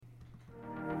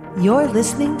You're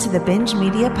listening to the Binge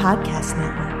Media Podcast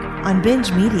Network on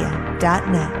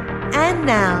bingemedia.net. And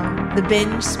now, the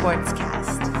Binge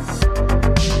Sportscast.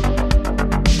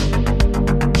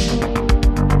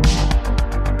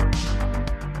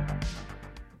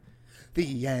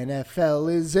 The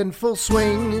NFL is in full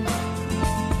swing.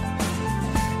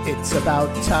 It's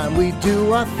about time we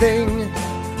do our thing.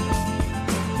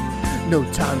 No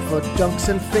time for dunks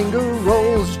and finger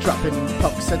rolls, dropping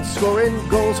pucks and scoring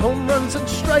goals, home runs and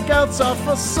strikeouts are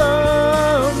for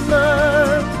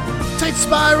summer. Tight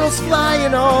spirals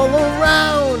flying all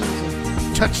around,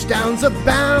 touchdowns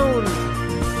abound.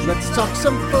 Let's talk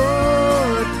some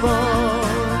football,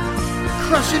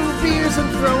 crushing beers and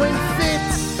throwing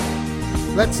fits.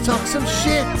 Let's talk some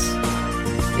shit.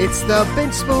 It's the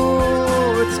Binge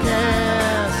Sportscast.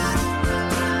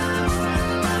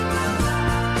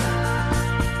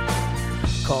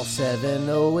 Call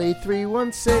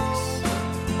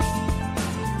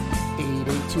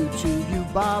 708-316-8822. You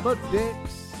Baba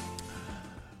Dix.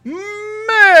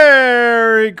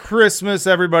 Merry Christmas,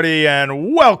 everybody,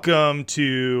 and welcome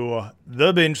to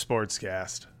the Binge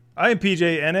Sportscast. I am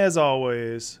PJ, and as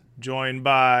always, joined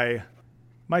by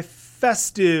my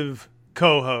festive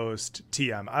co-host,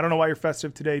 TM. I don't know why you're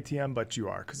festive today, TM, but you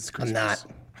are, because it's Christmas.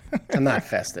 I'm not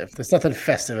festive. There's nothing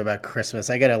festive about Christmas.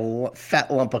 I got a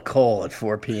fat lump of coal at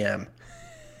 4 p.m.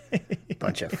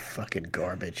 Bunch of fucking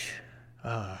garbage.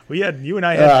 You and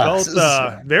I had both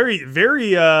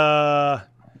very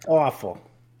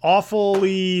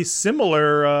awfully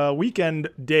similar weekend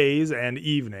days and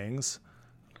evenings.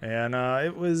 And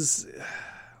it was,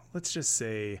 let's just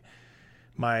say,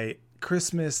 my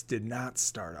Christmas did not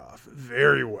start off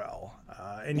very well.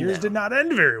 And yours did not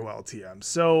end very well, TM.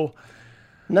 So...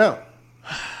 No.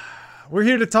 We're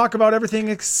here to talk about everything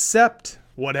except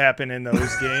what happened in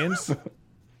those games.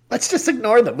 Let's just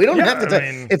ignore them. We don't have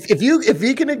to. If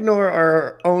you can ignore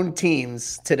our own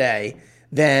teams today,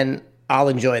 then I'll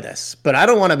enjoy this. But I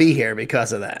don't want to be here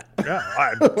because of that. Yeah,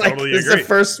 I totally agree. This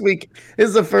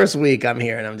is the first week I'm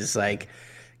here, and I'm just like,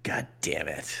 God damn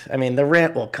it. I mean, the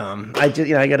rant will come. I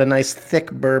got a nice thick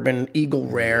bourbon Eagle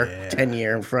Rare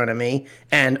 10-year in front of me.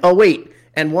 And, oh, wait.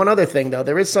 And one other thing, though,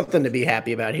 there is something to be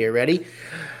happy about here. Ready?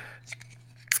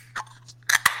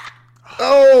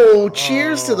 Oh,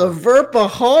 cheers to the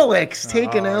Verpaholics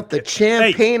taking out the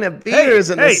champagne of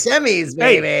beers in the semis,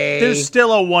 baby. Hey, there's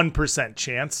still a 1%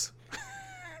 chance.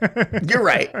 You're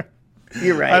right.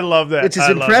 You're right. I love that. Which is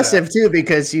impressive, too,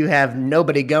 because you have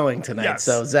nobody going tonight. Yes.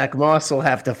 So Zach Moss will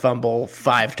have to fumble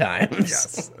 5 times.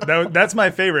 Yes. That's my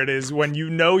favorite, is when you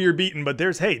know you're beaten, but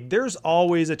there's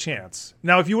always a chance.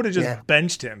 Now, if you would have just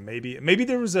benched him, maybe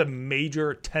there was a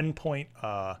major 10-point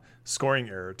scoring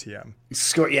error, TM.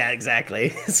 Yeah, exactly.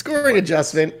 Scoring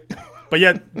adjustment. But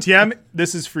yet, TM,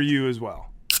 this is for you as well.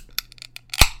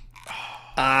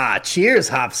 Cheers,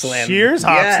 Hop Slam. Cheers,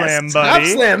 Hop Slam, buddy. Hop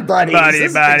Slam, buddy. This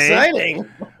is exciting.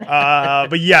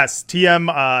 But yes,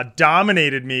 TM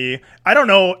dominated me. I don't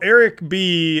know. Eric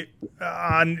B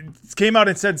came out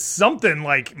and said something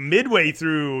like midway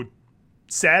through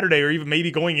Saturday, or even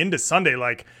maybe going into Sunday,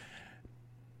 like,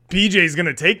 PJ's going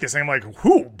to take this. And I'm like,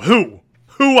 who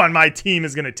on my team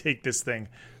is going to take this thing?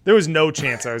 There was no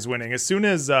chance I was winning. As soon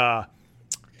as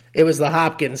it was the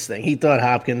Hopkins thing. He thought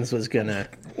Hopkins was going to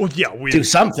do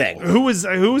something. Who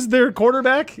was their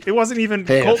quarterback? It wasn't even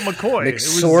Colt McCoy.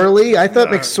 McSorley? I thought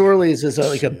McSorley's is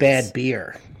like a bad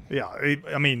beer. Yeah,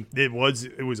 it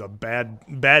was a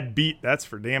bad beat. That's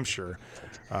for damn sure.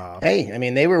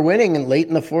 They were winning late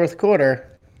in the fourth quarter.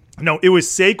 No, it was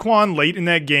Saquon late in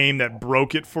that game that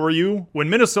broke it for you. When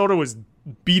Minnesota was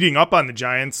beating up on the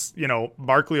Giants,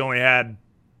 Barkley only had,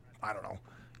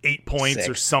 8 points 6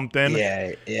 or something.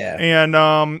 Yeah.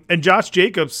 And Josh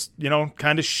Jacobs,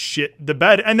 kind of shit the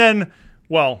bed. And then,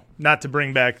 well, not to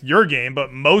bring back your game,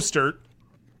 but Mostert,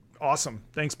 awesome.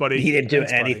 Thanks, buddy. He didn't do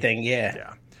anything,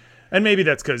 Yeah. And maybe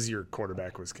that's because your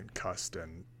quarterback was concussed.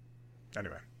 And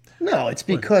anyway. No, it's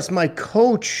because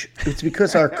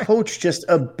our coach just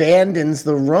abandons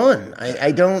the run.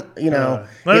 I don't, it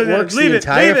works the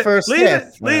entire first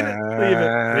half. Leave it.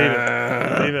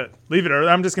 Or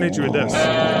I'm just going to hit you with this.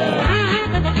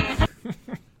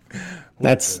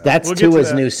 That's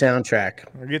Tua's new soundtrack.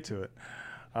 We'll get to it.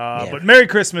 But Merry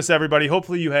Christmas, everybody.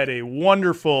 Hopefully you had a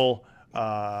wonderful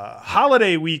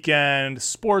holiday weekend,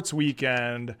 sports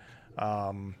weekend,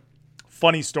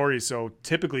 funny stories. So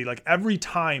typically, like every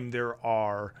time there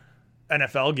are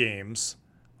NFL games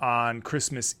on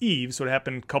Christmas Eve, so it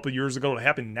happened a couple of years ago. It'll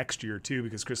happen next year too,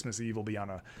 because Christmas Eve will be on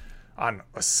a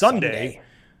Sunday.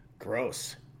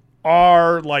 Gross.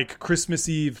 Our like Christmas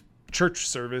Eve church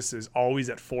service is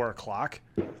always at 4:00.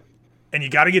 and you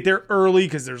got to get there early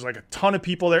because there's like a ton of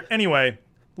people there. Anyway,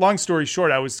 long story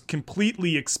short, I was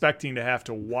completely expecting to have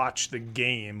to watch the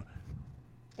game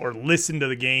or listen to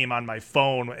the game on my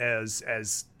phone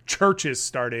as church is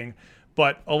starting.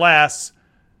 But alas,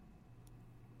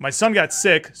 my son got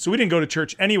sick, so we didn't go to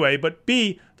church anyway. But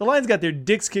B, the Lions got their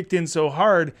dicks kicked in so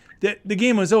hard that the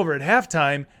game was over at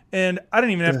halftime, and I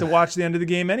didn't even have to watch the end of the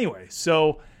game anyway.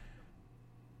 So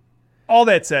all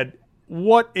that said,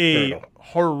 what a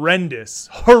horrendous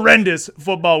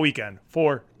football weekend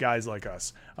for guys like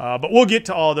us. But we'll get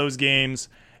to all those games.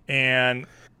 And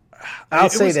I'll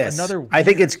say this. I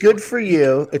think it's good for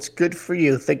you. It's good for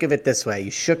you. Think of it this way.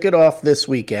 You shook it off this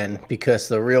weekend because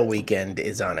the real weekend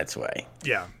is on its way.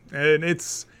 Yeah. And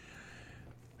it's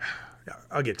 – yeah,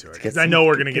 I'll get to it because I know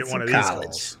we're going to get one of these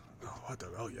calls. Oh, what the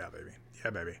 – oh, yeah, baby.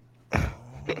 Yeah, baby. Oh,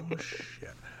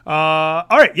 shit. All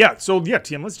right, yeah. So yeah,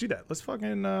 TM, let's do that. Let's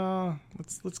fucking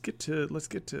let's get to this.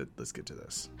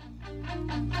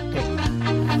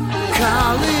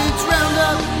 College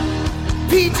Roundup.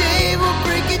 PJ will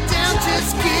break it down.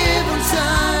 Just give him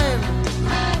time.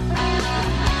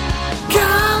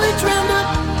 College Roundup.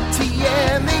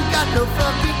 TM ain't got no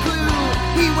fucking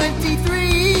clue. He went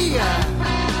D3.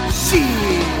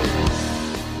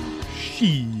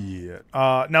 Shit.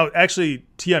 Now, actually,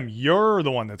 TM, you're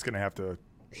the one that's gonna have to.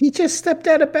 He just stepped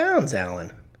out of bounds, Alan.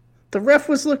 The ref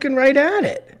was looking right at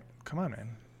it. Come on, man.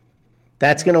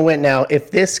 That's going to win. Now,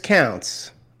 if this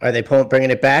counts, are they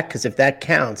bringing it back? Because if that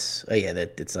counts, oh, yeah,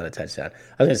 it's not a touchdown.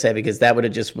 I was going to say, because that would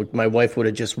have just, my wife would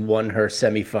have just won her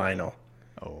semifinal.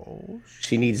 Oh,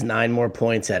 she needs 9 more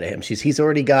points out of him. He's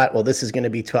already got, well, this is going to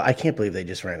be 12. I can't believe they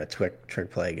just ran a trick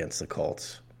play against the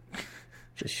Colts.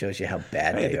 Just shows you how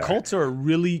bad they are. The Colts are a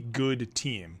really good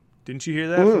team. Didn't you hear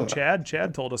that from Chad?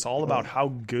 Chad told us all about how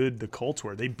good the Colts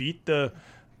were. They beat the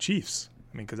Chiefs.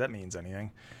 I mean, because that means anything.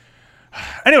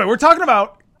 Anyway, we're talking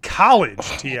about college,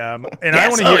 TM, and I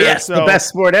want to hear yes, the best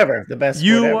sport ever. The best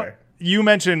sport ever. You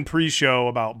mentioned pre-show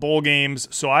about bowl games,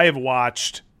 so I have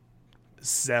watched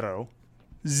zero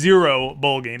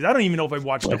bowl games. I don't even know if I've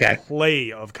watched a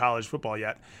play of college football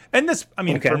yet. And this, I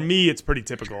mean, for me, it's pretty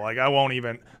typical. Like, I won't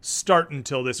even start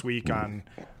until this week on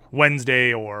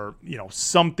Wednesday or,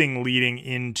 something leading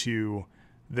into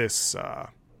this,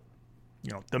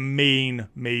 the main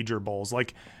major bowls.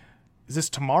 Like, is this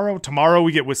tomorrow? Tomorrow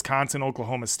we get Wisconsin,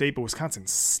 Oklahoma State, but Wisconsin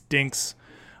stinks.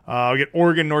 We get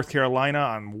Oregon, North Carolina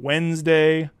on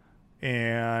Wednesday,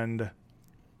 and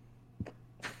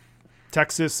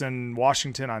Texas and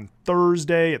Washington on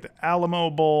Thursday at the Alamo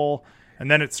Bowl.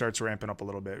 And then it starts ramping up a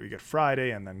little bit. We get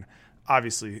Friday, and then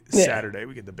obviously Saturday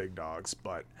we get the big dogs.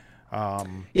 But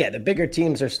the bigger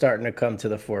teams are starting to come to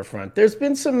the forefront. There's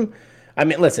been some. I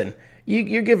mean, listen,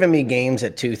 you're giving me games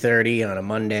at 2:30 on a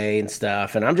Monday and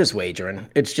stuff, and I'm just wagering.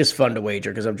 It's just fun to wager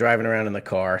because I'm driving around in the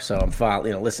car, so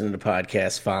I'm listening to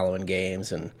podcasts, following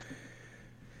games, and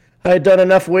I had done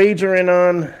enough wagering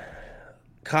on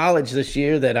college this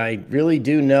year that I really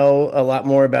do know a lot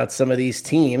more about some of these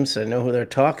teams. I know who they're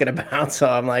talking about, so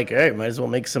I'm like, all right, might as well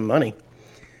make some money.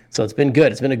 So it's been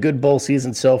good. It's been a good bowl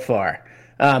season so far.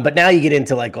 But now you get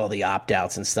into like all the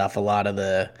opt-outs and stuff. A lot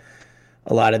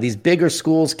of these bigger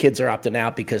schools, kids are opting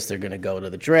out because they're going to go to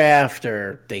the draft,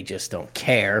 or they just don't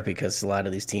care because a lot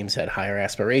of these teams had higher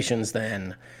aspirations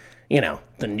than,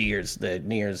 the New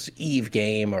Year's Eve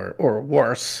game or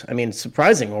worse. I mean,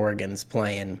 surprising Oregon's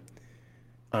playing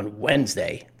on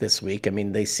Wednesday this week. I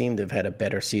mean, they seem to have had a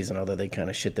better season, although they kind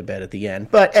of shit the bed at the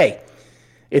end. But hey,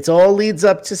 it's all leads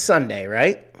up to Sunday,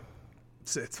 right?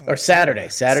 Or Saturday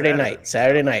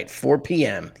night, 4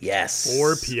 p.m. Yes.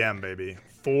 4 p.m., baby.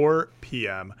 4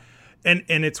 p.m. And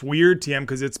it's weird, TM,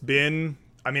 because it's been,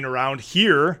 around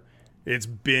here, it's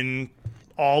been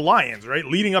all Lions, right?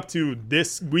 Leading up to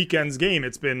this weekend's game,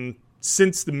 it's been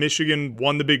since the Michigan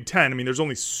won the Big Ten. I mean, there's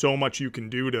only so much you can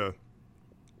do to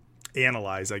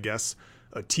analyze, I guess,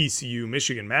 a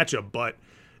TCU-Michigan matchup, but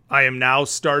I am now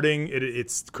starting.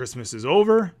 It's Christmas is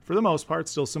over for the most part.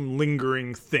 Still some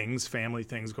lingering things, family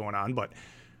things going on, but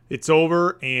it's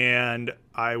over, and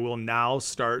I will now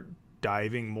start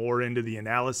diving more into the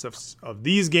analysis of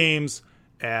these games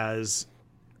as,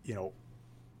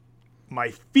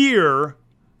 my fear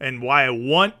and why I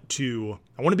want to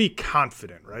be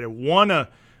confident, right? I want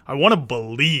to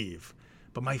believe,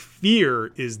 but my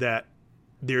fear is that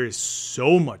there is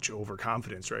so much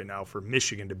overconfidence right now for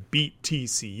Michigan to beat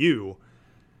TCU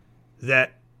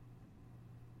that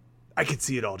I could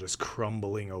see it all just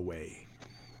crumbling away.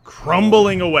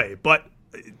 But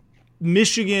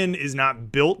Michigan is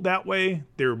not built that way.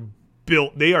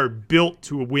 They are built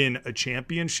to win a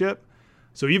championship.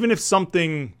 So even if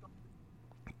something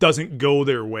doesn't go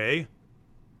their way,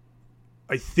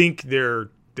 I think they're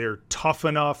tough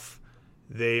enough.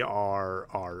 They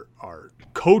are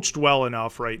coached well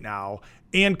enough right now,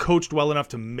 and coached well enough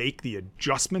to make the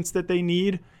adjustments that they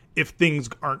need if things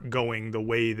aren't going the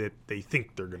way that they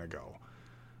think they're going to go.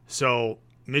 So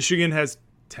Michigan has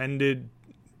tended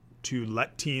to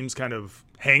let teams kind of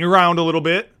hang around a little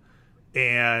bit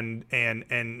and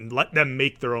let them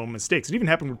make their own mistakes. It even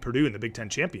happened with Purdue in the Big Ten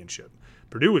championship.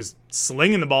 Purdue was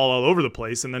slinging the ball all over the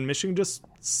place, and then Michigan just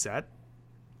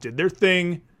did their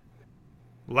thing,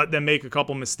 let them make a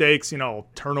couple mistakes,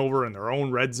 turnover in their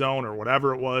own red zone or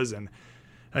whatever it was, and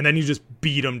then you just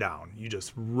beat them down. You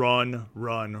just run.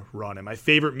 And my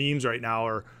favorite memes right now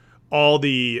are all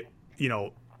the,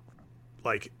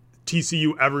 like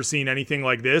TCU ever seen anything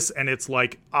like this, and it's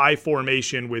like I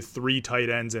formation with 3 tight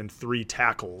ends and 3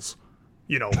 tackles.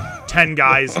 10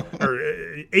 guys or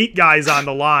 8 guys on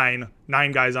the line,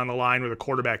 9 guys on the line with a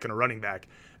quarterback and a running back.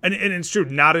 And it's true.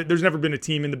 There's never been a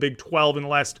team in the Big 12 in the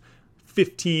last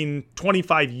 15,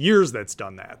 25 years that's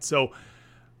done that. So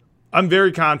I'm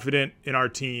very confident in our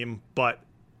team, but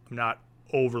I'm not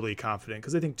overly confident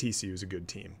because I think TCU is a good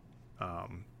team. What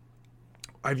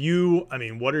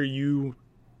are you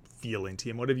feeling,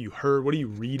 Tim? What have you heard? What are you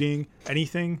reading?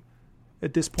 Anything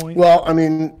at this point? Well,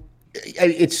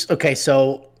 it's okay.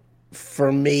 So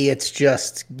for me, it's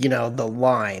just, the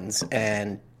lines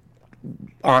and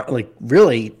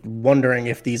really wondering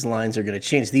if these lines are going to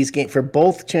change. These games for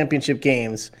both championship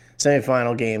games,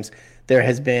 semifinal games, there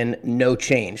has been no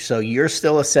change. So you're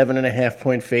still a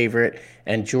 7.5-point favorite,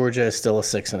 and Georgia is still a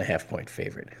 6.5-point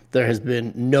favorite. There has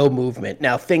been no movement.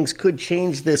 Now things could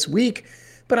change this week,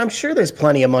 but I'm sure there's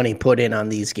plenty of money put in on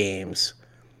these games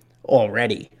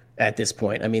already at this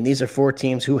point. These are 4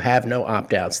 teams who have no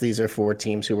opt-outs. These are 4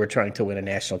 teams who are trying to win a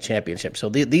national championship. So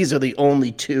these are the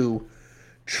only 2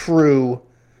 true,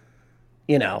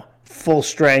 full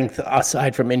strength,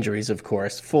 aside from injuries, of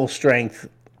course, full strength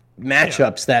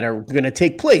matchups that are going to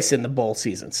take place in the bowl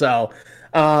season. So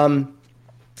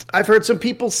I've heard some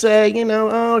people say,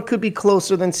 it could be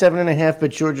closer than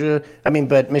 7.5,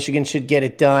 but Michigan should get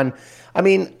it done.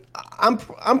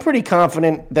 I'm pretty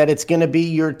confident that it's going to be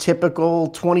your typical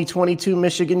 2022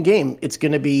 Michigan game. It's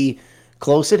going to be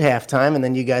close at halftime, and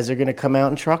then you guys are going to come out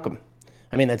and truck them.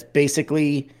 That's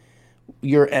basically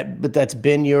that's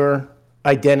been your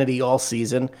identity all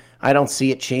season. I don't see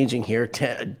it changing here.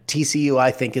 TCU,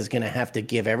 I think, is going to have to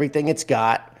give everything it's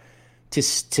got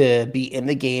to be in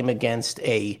the game against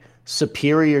a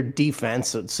superior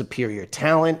defense, superior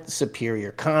talent,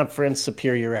 superior conference,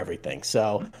 superior everything.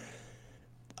 So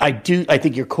I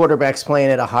think your quarterback's playing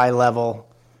at a high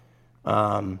level.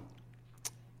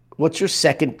 What's your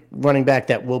second running back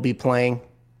that will be playing?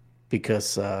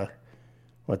 Because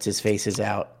what's his face is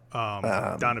out.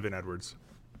 Donovan Edwards.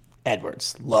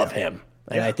 Love him.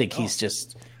 And I think he's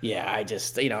just, I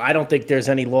don't think there's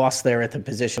any loss there at the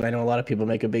position. I know a lot of people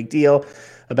make a big deal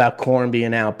about Corn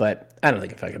being out, but I don't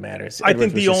think it fucking matters. I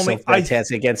think the only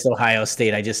fantastic against Ohio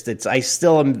State. I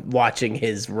still am watching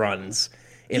his runs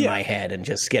in my head and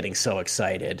just getting so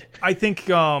excited. I think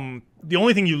the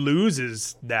only thing you lose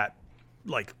is that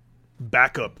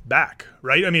backup back,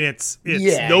 right? It's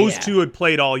those 2 had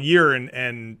played all year,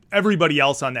 and everybody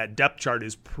else on that depth chart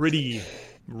is pretty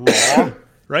raw,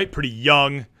 right? Pretty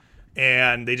young,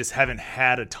 and they just haven't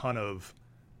had a ton of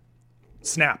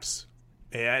snaps.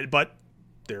 But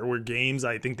there were games,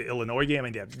 I think the Illinois game,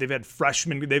 they've had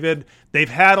freshmen, they've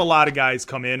had a lot of guys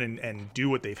come in and do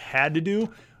what they've had to do.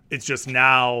 It's just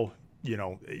now, you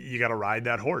got to ride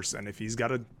that horse, and if he's got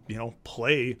to,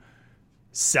 play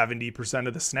 70%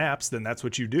 of the snaps, then that's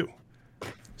what you do.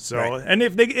 So, right. And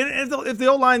if the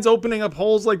O-line's opening up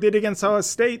holes like they did against Ohio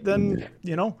State, then,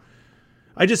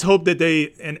 I just hope that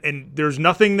and there's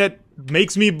nothing that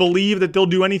makes me believe that they'll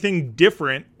do anything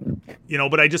different,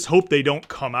 but I just hope they don't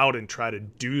come out and try to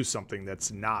do something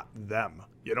that's not them.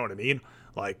 You know what I mean?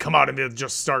 Like come out and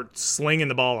just start slinging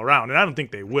the ball around. And I don't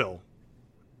think they will.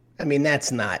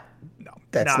 That's not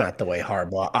the way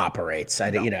Harbaugh operates.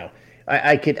 No.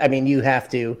 You have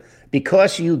to,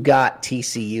 because you got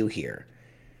TCU here,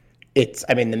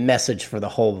 the message for the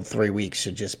whole 3 weeks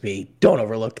should just be, don't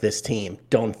overlook this team.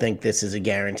 Don't think this is a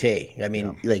guarantee.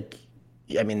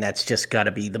 That's just got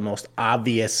to be the most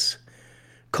obvious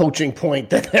coaching point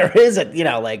that there is.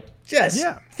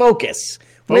 Focus.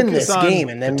 Win this game,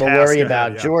 and then we'll worry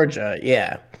about Georgia.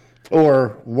 Yeah.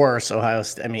 Or worse, Ohio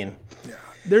State.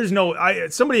 There's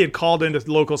somebody had called into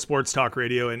local sports talk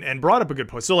radio and brought up a good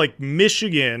point. So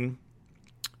Michigan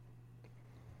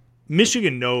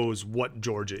knows what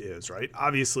Georgia is, right?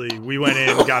 Obviously, we went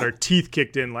in, got our teeth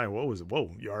kicked in. What was it? Whoa,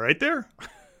 you all right there?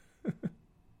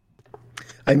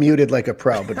 I muted like a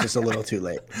pro, but just a little too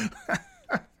late.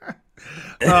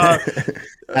 All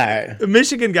right.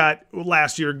 Michigan got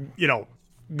last year,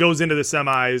 goes into the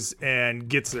semis and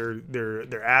gets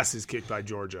their asses kicked by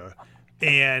Georgia.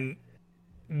 And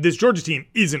this Georgia team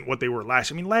isn't what they were last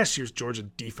year. I mean, last year's Georgia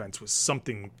defense was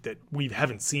something that we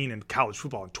haven't seen in college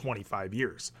football in 25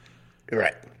 years.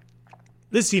 Right.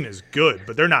 This team is good,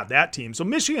 but they're not that team. So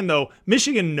Michigan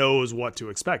knows what to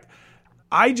expect.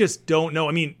 I just don't know.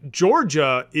 I mean,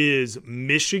 Georgia is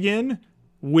Michigan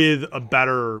with a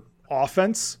better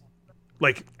offense,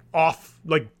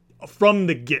 from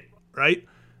the get, right?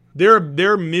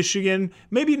 They're Michigan.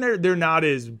 Maybe they're not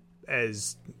as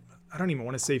I don't even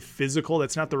want to say physical.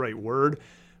 That's not the right word.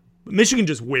 But Michigan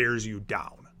just wears you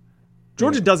down.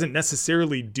 Georgia doesn't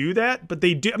necessarily do that, but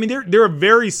they do. I mean, they're a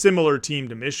very similar team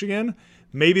to Michigan.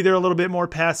 Maybe they're a little bit more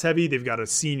pass heavy. They've got a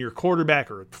senior quarterback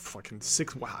or fucking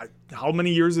six. Wow, how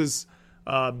many years has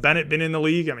Bennett been in the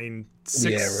league? I mean,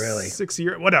 6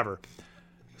 years, whatever.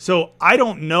 So I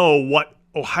don't know what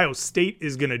Ohio State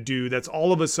is going to do that's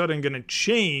all of a sudden going to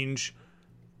change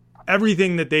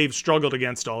everything that they've struggled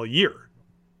against all year.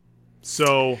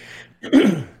 So,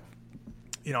 maybe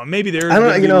they're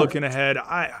going to be looking ahead.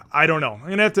 I don't know. I'm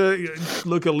going to have to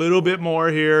look a little bit more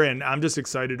here, and I'm just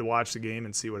excited to watch the game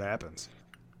and see what happens.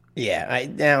 Yeah,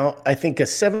 I think a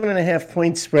 7.5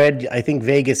 point spread. I think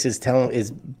Vegas is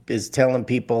telling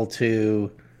people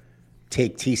to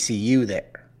take TCU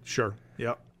there. Sure.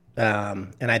 Yep.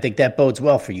 And I think that bodes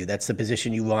well for you. That's the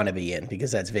position you want to be in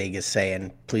because that's Vegas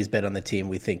saying, please bet on the team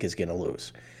we think is going to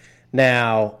lose.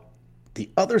 Now, the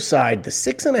other side, the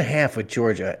 6.5 with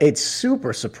Georgia, it's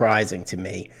super surprising to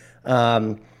me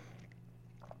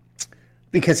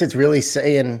because it's really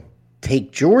saying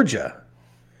take Georgia.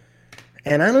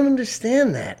 And I don't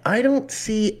understand that. I don't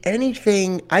see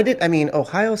anything.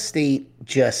 Ohio State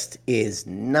just is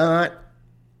not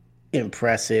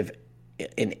impressive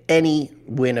in any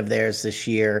win of theirs this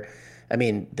year. I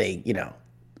mean,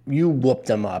 you whooped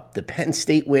them up. The Penn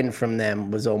State win from them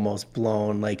was almost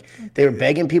blown. Like, they were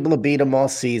begging people to beat them all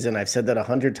season. I've said that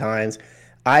 100 times.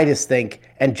 I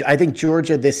think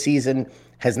Georgia this season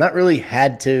has not really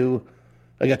had to,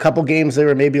 a couple games they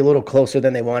were maybe a little closer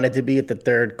than they wanted to be at the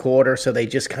third quarter. So they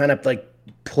just kind of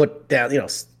put down,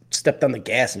 stepped on the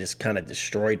gas and just kind of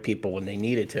destroyed people when they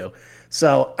needed to.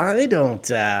 So I don't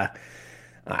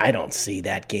see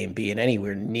that game being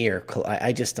anywhere near.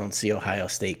 I just don't see Ohio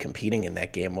State competing in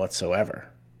that game whatsoever.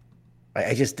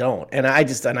 I just don't, and I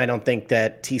don't think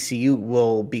that TCU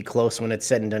will be close when it's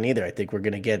said and done either. I think we're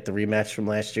going to get the rematch from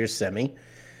last year's semi,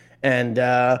 and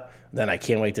then I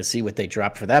can't wait to see what they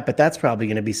drop for that. But that's probably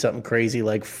going to be something crazy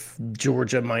like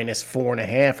Georgia minus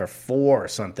 4.5 or 4 or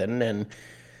something, and.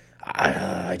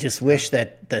 I just wish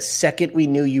that the second we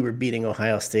knew you were beating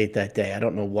Ohio State that day, I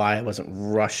don't know why I wasn't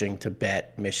rushing to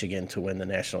bet Michigan to win the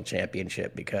national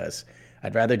championship because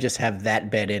I'd rather just have that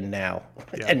bet in now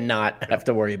and not have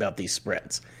to worry about these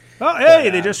spreads. Oh, hey,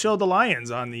 they just showed the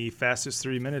Lions on the fastest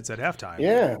 3 minutes at halftime.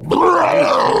 Yeah.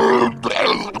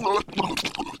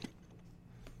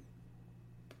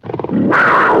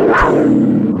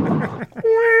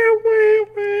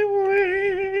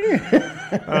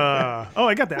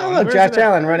 I got that. Oh, look, Josh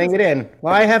Allen running it in.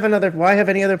 Why have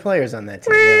any other players on that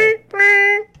team?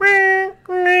 Really?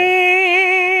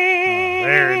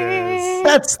 There it is.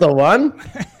 That's the one.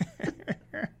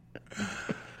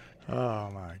 Oh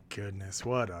my goodness,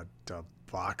 what a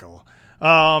debacle.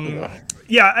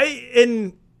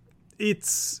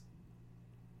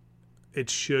 It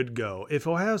should go. If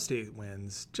Ohio State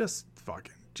wins,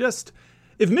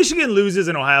 if Michigan loses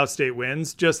and Ohio State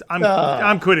wins,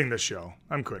 I'm quitting the show.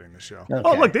 Okay.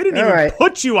 Oh, look, they didn't even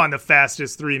put you on the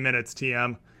fastest 3 minutes,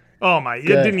 TM. Oh, my. You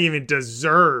didn't even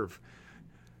deserve.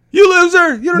 You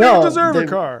loser. You don't even deserve a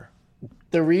car.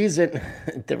 The reason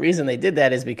they did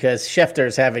that is because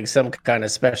Schefter's having some kind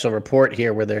of special report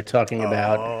here where they're talking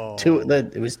about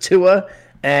it was Tua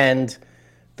and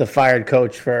the fired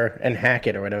coach and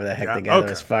Hackett or whatever the heck the guy that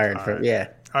was fired for. Yeah.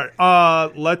 All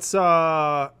right. Let's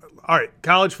all right,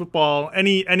 college football.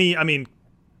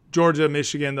 Georgia,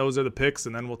 Michigan, those are the picks,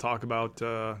 and then we'll talk about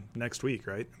next week,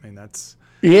 right? I mean, that's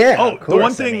the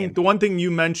one thing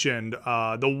you mentioned,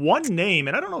 the one name,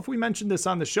 and I don't know if we mentioned this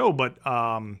on the show, but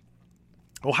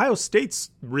Ohio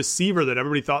State's receiver that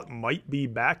everybody thought might be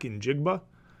back in Jigba.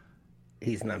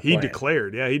 He's not. He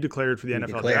declared. Yeah, he declared for the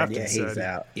NFL draft. Yeah, he's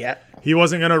out. Yeah, he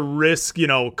wasn't going to risk,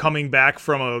 coming back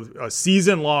from a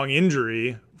season-long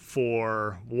injury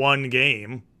for one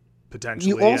game. Potentially.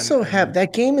 You also have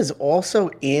that game is also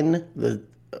in the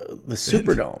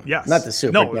Superdome. Yes, not the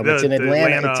Superdome. It's in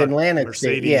Atlanta. It's Atlanta.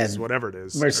 Mercedes, whatever it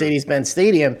is, Mercedes-Benz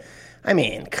Stadium. I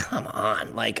mean, come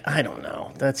on. Like, I don't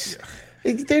know.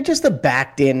 They're just a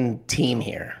backed-in team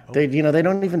here. They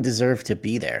don't even deserve to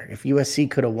be there. If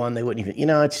USC could have won, they wouldn't even.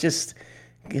 It's just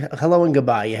hello and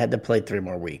goodbye. You had to play 3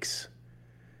 more weeks.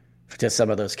 To some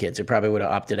of those kids who probably would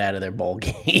have opted out of their bowl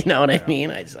game. You know what I mean?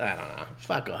 I don't know.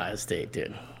 Fuck Ohio State,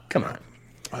 dude. Come on.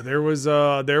 There was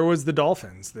the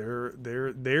Dolphins. There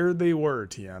they were,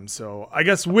 TM. So I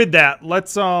guess with that,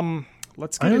 let's get into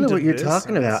this. I don't know what you're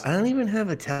talking about. I don't even have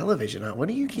a television on. What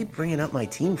do you keep bringing up my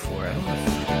team for? I don't know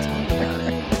if you can talk about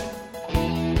it.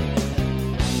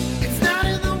 It's not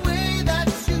in the way that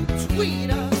you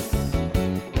tweet us.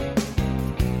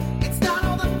 It's not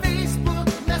on the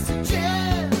Facebook messages.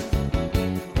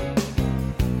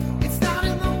 It's not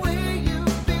in the way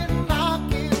you've been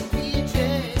mocking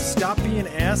PJ. Stop being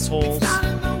assholes. It's not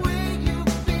in the way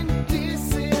you've been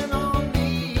dissing on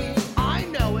me. I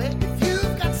know it. If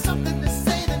you've got something to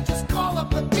say, then just call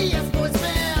up the BS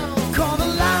voicemail. Call the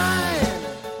line.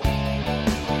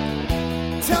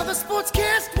 Tell the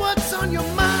Sportscast what's on your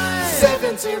mind.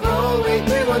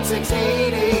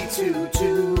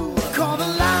 708-316-8822. Call the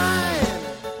line.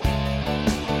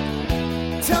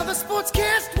 Tell the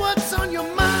Sportscast what's on your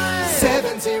mind.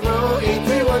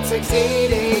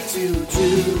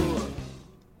 708-316-8822.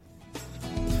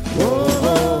 Whoa,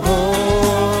 whoa,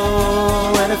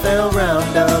 whoa, NFL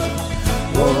Roundup.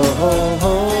 Whoa, whoa,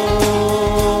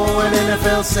 whoa, an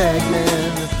NFL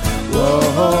segment. Whoa,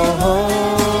 whoa,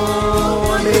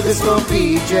 whoa, I made this for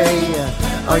PJ.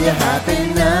 Are you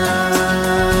happy now?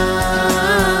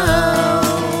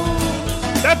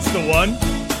 That's the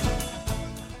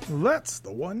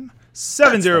one.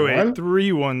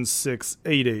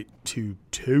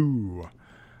 708-316-8822.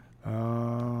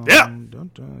 Yeah.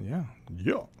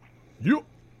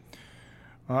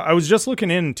 I was just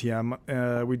looking in,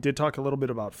 TM. We did talk a little bit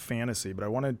about fantasy, but I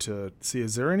wanted to see,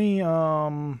 is there any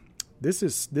this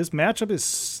matchup is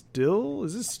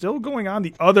still going on?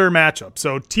 The other matchup.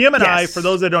 So TM and I, for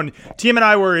those that don't, TM and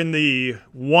I were in the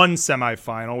one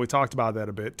semifinal. We talked about that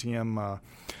a bit. TM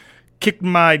kicked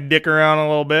my dick around a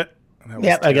little bit.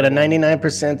 Yep, I got a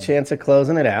 99% chance of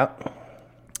closing it out.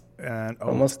 And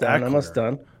almost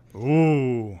done.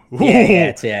 Ooh.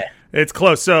 Yeah. It's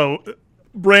close. So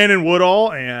Brandon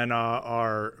Woodall and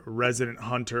our resident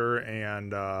hunter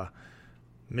and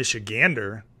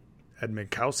Michigander, Ed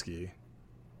Minkowski,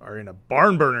 are in a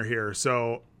barn burner here.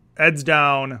 So Ed's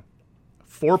down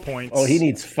 4 points. Oh, he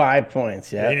needs 5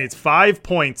 points, yeah. He needs 5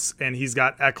 points, and he's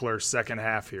got Eckler second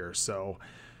half here. So,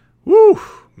 woo,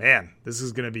 man, this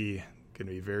is going to be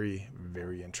very,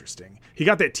 very interesting. He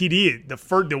got that TD,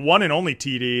 the one and only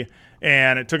TD,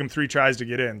 and it took him 3 tries to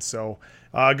get in. So,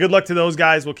 good luck to those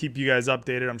guys. We'll keep you guys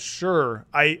updated. I'm sure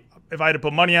if I had to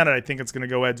put money on it, I think it's going to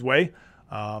go Ed's way.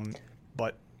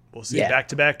 But we'll see.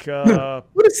 Back-to-back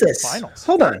what is this? Finals.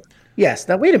 Hold on. Yes.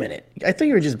 Now, wait a minute. I thought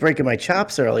you were just breaking my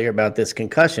chops earlier about this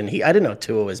concussion. I didn't know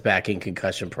Tua was back in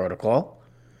concussion protocol.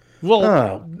 Well,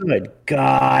 oh, good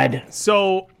God.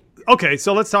 So, okay,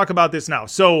 so let's talk about this now.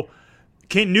 So,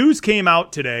 news came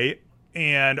out today,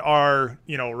 and our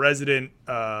resident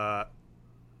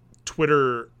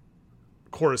Twitter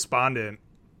correspondent,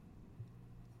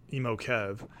 Emo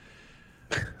Kev,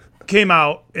 came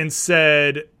out and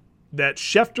said that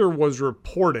Schefter was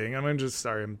reporting. I'm just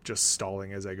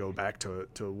stalling as I go back to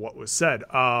what was said.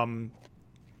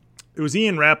 It was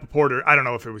Ian Rappaport. I don't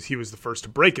know if he was the first to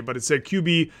break it, but it said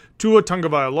QB Tua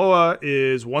Tagovailoa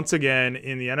is once again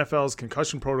in the NFL's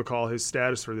concussion protocol. His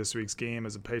status for this week's game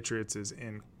as the Patriots is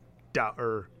in doubt,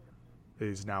 or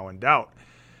is now in doubt.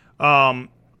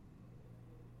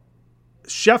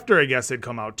 Schefter, I guess, had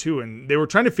come out too, and they were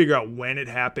trying to figure out when it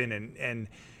happened, and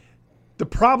the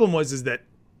problem is that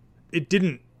it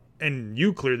didn't, and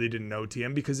you clearly didn't know,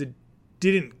 TM, because it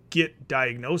didn't get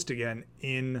diagnosed again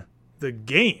in the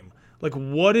game. Like,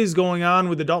 what is going on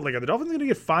with the Dolphins? Like, are the Dolphins going to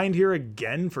get fined here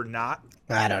again for not?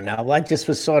 I don't know. Well, I just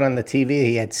saw it on the TV.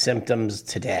 He had symptoms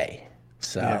today.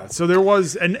 So there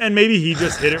was, and maybe he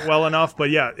just hit it well enough.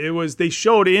 But yeah, it was. They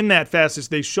showed in that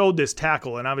fastest. They showed this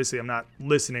tackle, and obviously I'm not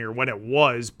listening or when it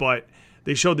was, but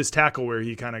they showed this tackle where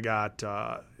he kind of got.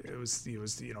 He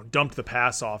was dumped the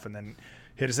pass off and then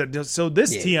hit his head. So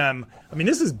this TM, I mean,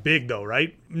 this is big though,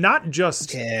 right? Not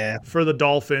just for the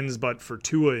Dolphins, but for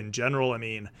Tua in general. I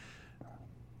mean,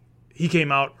 he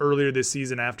came out earlier this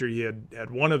season after he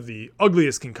had one of the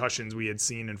ugliest concussions we had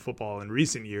seen in football in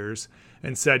recent years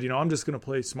and said, I'm just going to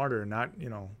play smarter and not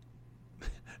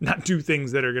do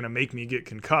things that are going to make me get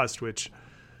concussed, which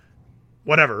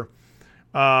whatever.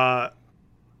 But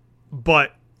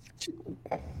just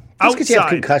because you have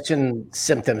concussion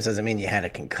symptoms doesn't mean you had a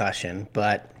concussion,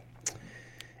 but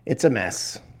It's a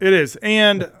mess. It is.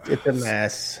 And it's a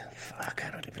mess. Fuck,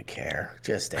 I don't even care.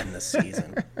 Just end the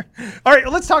season. All right,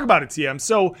 let's talk about it, TM.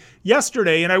 So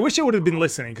yesterday, and I wish I would have been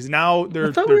listening because now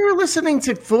I thought we were listening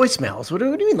to voicemails. What do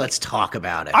you mean? Let's talk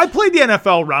about it. I played the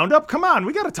NFL Roundup. Come on,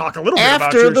 we got to talk a little bit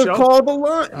about your show. After the call the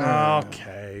line.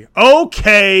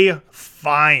 Okay,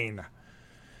 fine.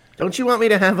 Don't you want me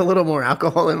to have a little more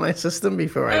alcohol in my system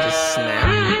before I just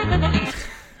snap?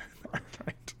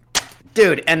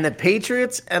 Dude, and the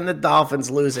Patriots and the Dolphins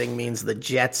losing means the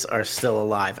Jets are still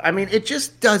alive. I mean, it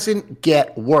just doesn't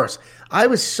get worse. I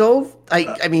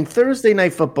mean, Thursday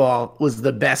Night Football was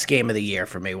the best game of the year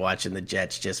for me, watching the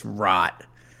Jets just rot.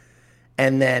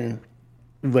 And then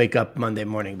wake up Monday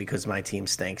morning because my team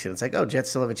stinks. And it's like, oh,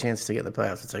 Jets still have a chance to get in the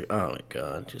playoffs. It's like, oh, my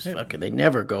God, fucking, they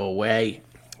never go away.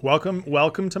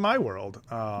 Welcome to my world.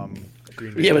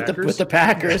 Green Bay with the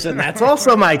Packers, and that's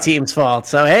also my team's fault.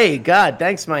 So hey, God,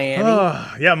 thanks, Miami.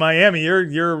 Yeah, Miami,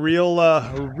 you're a real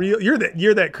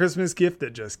you're that Christmas gift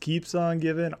that just keeps on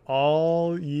giving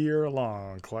all year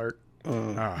long, Clark.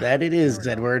 That it is,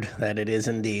 Edward. That it is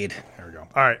indeed. There we go.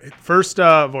 All right, first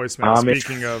voicemail.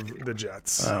 Speaking of the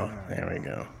Jets. Oh, there we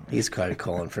go. He's kind of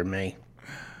calling for me.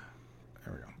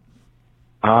 There we go.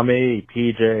 Ami,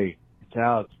 PJ,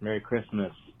 Alex, Merry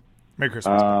Christmas. Merry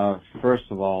Christmas. First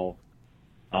of all,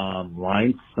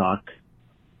 Lions suck.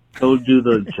 So do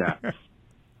the Jets.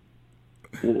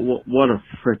 What a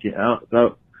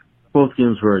freaking both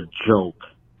games were a joke.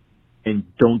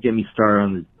 And don't get me started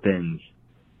on the Fins.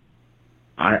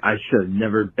 I should have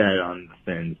never bet on the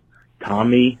Fins.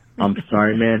 Tommy, I'm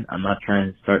sorry, man. I'm not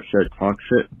trying to start talk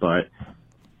shit, but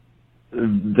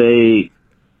they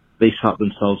shot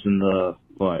themselves in the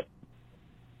foot.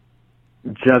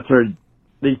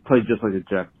 They play just like the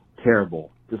Jets.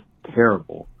 Terrible. Just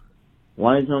terrible.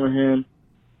 Lions on the hand.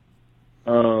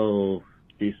 Oh,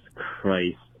 Jesus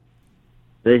Christ.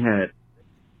 They had,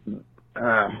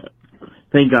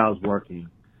 thank God I was working.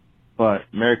 But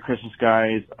Merry Christmas,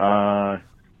 guys.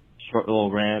 Short little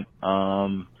rant.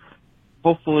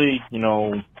 Hopefully,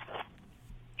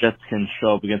 Jets can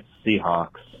show up against the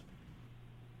Seahawks.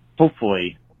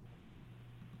 Hopefully.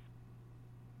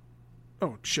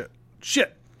 Oh, shit.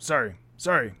 Sorry.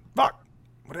 Fuck.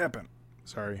 What happened?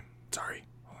 Sorry.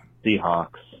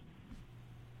 Seahawks.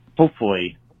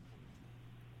 Hopefully.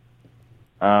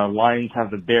 Lions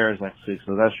have the Bears next week,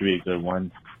 so that should be a good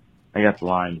one. I got the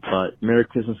Lions. But Merry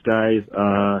Christmas, guys.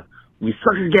 We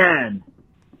suck again.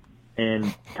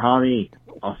 And Tommy,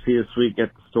 I'll see you this week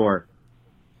at the store.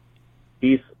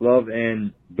 Peace, love,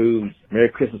 and booze. Merry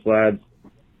Christmas, lads.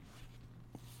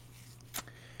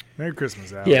 Merry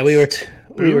Christmas, Alex. Yeah, we were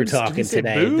talking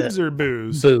today. Boobs or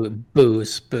booze?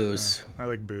 Booze. I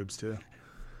like boobs too.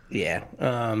 Yeah.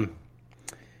 I'm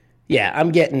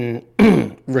getting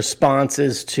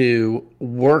responses to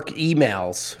work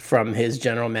emails from his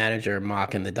general manager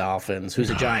mocking the Dolphins, who's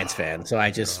a Giants fan. So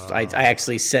I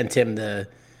actually sent him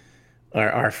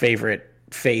our favorite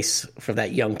face for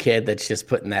that young kid that's just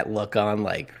putting that look on,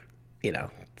 like,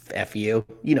 F you.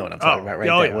 You know what I'm talking about,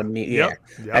 right? Yep.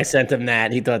 I sent him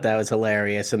that. He thought that was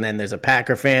hilarious. And then there's a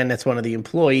Packer fan that's one of the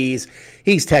employees.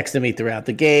 He's texting me throughout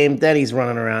the game. Then he's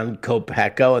running around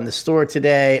Copaco in the store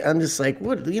today. I'm just like,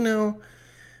 what,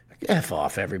 F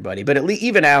off, everybody. But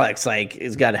even Alex,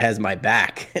 has my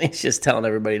back. And he's just telling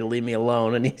everybody to leave me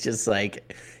alone. And he's just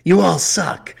like, you all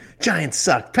suck. Giants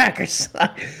suck. Packers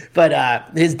suck. But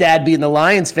his dad, being the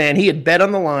Lions fan, he had bet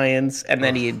on the Lions, and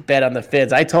then he had bet on the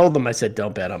Fins. I told him, I said,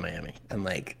 don't bet on Miami. I'm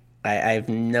like, I have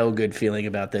no good feeling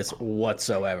about this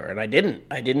whatsoever. And I didn't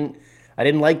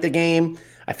like the game.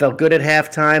 I felt good at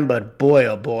halftime, but boy,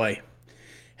 oh boy.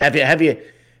 Have you,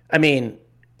 I mean,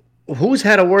 who's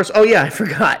had a worse, oh yeah, I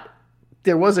forgot.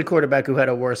 There was a quarterback who had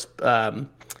a worse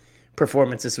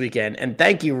performance this weekend, and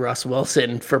thank you, Russ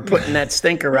Wilson, for putting that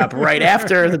stinker up right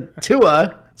after the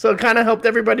Tua, so it kind of helped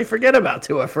everybody forget about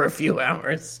Tua for a few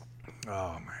hours.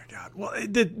 Oh my God! Well,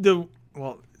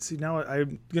 see, now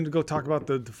I'm going to go talk about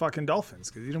the fucking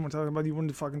Dolphins, because you didn't want to talk about, you wanted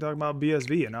to fucking talk about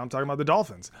BSV, and now I'm talking about the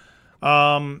Dolphins.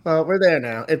 Well, we're there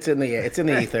now. It's in the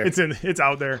ether. It's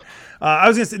out there. I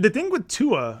was going to say, the thing with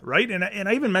Tua, right? And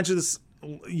I even mentioned this,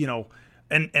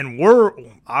 and we're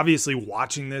obviously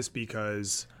watching this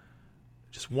because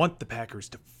I just want the Packers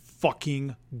to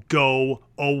fucking go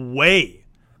away.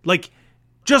 Like,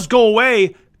 just go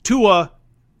away. Tua,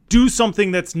 do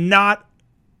something that's not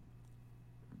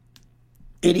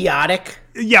idiotic.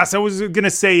 Yes, I was going to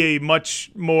say a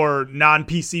much more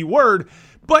non-PC word,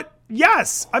 but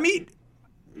yes. I mean,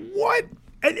 what?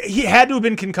 And he had to have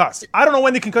been concussed. I don't know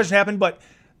when the concussion happened, but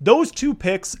those two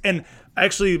picks, and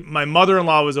actually my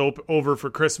mother-in-law was over for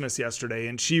Christmas yesterday,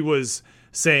 and she was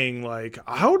saying like,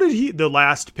 how did the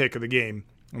last pick of the game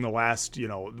in the last,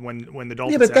 when the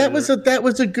Dolphins. Yeah, but that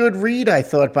was a good read, I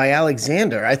thought, by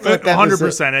Alexander. I thought that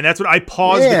 100%. And that's what I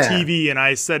paused the TV and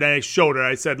I said, and I showed it.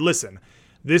 I said, listen,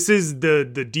 this is the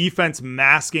defense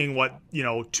masking what,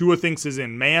 Tua thinks is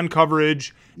in man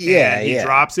coverage. And he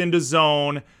drops into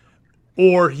zone,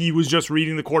 or he was just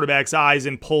reading the quarterback's eyes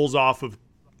and pulls off of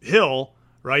Hill,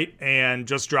 right? And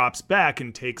just drops back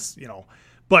and takes,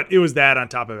 but it was that on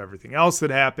top of everything else that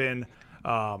happened.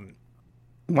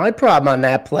 My problem on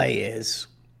that play is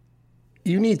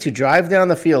you need to drive down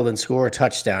the field and score a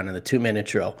touchdown in the 2-minute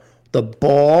drill. The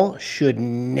ball should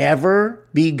never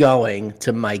be going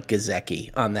to Mike Gesicki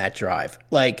on that drive.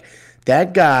 Like,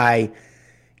 that guy,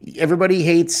 everybody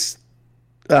hates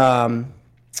oh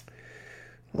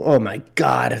my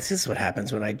God, this is what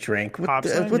happens when I drink. What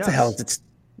the hell is it?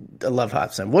 I love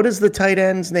Hobson. What is the tight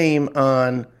end's name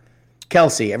on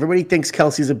Kelsey? Everybody thinks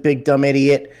Kelsey's a big dumb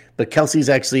idiot, but Kelsey's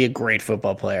actually a great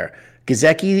football player.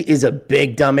 Gesicki is a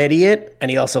big dumb idiot,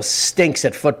 and he also stinks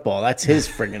at football. That's his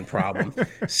friggin' problem.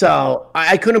 So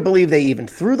I couldn't believe they even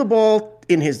threw the ball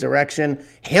in his direction.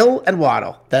 Hill and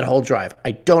Waddle, that whole drive.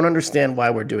 I don't understand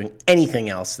why we're doing anything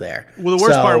else there. Well, the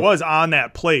worst part was on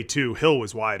that play, too, Hill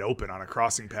was wide open on a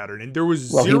crossing pattern, and there was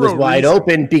zero he was wide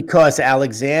open because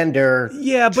Alexander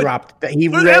dropped. But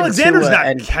Alexander's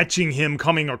not catching him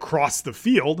coming across the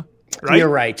field, right? You're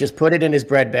right. Just put it in his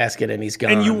breadbasket, and he's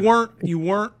gone. And you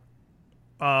weren't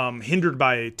hindered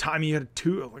by time. You had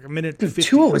a minute. Dude, 50.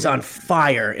 Tua was on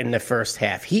fire in the first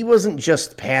half. He wasn't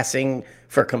just passing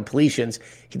for completions.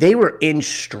 They were in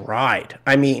stride.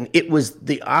 I mean, it was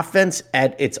the offense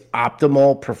at its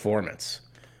optimal performance.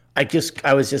 I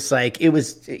was just like, it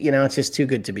was, it's just too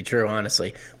good to be true,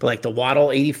 honestly. But like the Waddle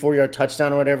 84-yard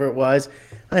touchdown or whatever it was,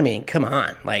 I mean, come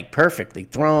on, like perfectly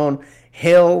thrown.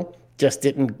 Hill just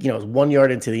didn't, 1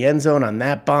 yard into the end zone on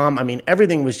that bomb. I mean,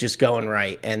 everything was just going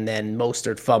right. And then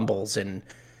Mostert fumbles, and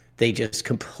they just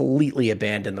completely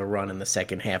abandoned the run in the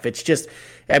second half. It's just,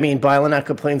 Bylonak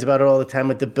complains about it all the time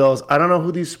with the Bills. I don't know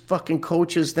who these fucking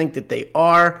coaches think that they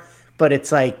are, but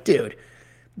it's like, dude,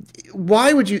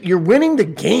 why would you're winning the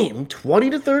game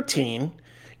 20-13.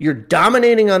 You're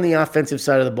dominating on the offensive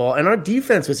side of the ball, and our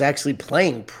defense was actually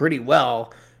playing pretty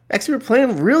well. Actually, we're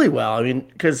playing really well.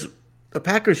 Because the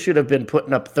Packers should have been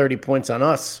putting up 30 points on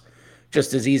us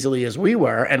just as easily as we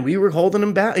were, and we were holding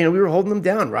them back. We were holding them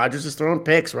down. Rodgers is throwing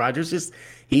picks.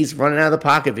 He's running out of the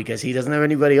pocket because he doesn't have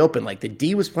anybody open. Like, the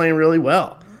D was playing really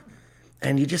well.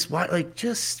 And you just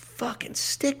fucking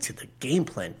stick to the game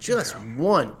plan just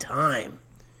one time.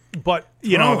 But,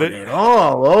 it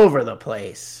all over the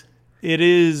place. It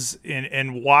is,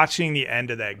 and watching the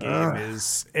end of that game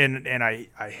is, and I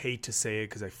hate to say it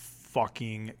because I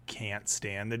fucking can't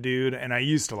stand the dude, and I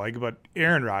used to like it, but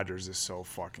Aaron Rodgers is so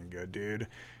fucking good, dude.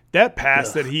 That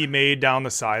pass that he made down the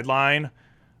sideline,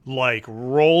 like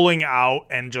rolling out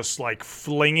and just like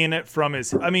flinging it from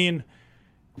his,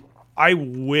 I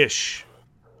wish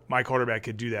my quarterback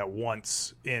could do that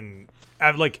once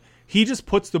he just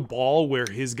puts the ball where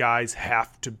his guys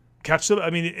have to catch them.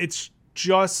 It's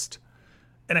just,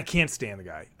 and I can't stand the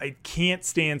guy. I can't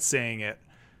stand saying it.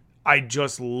 I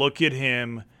just look at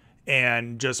him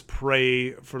and just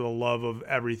pray for the love of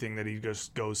everything that he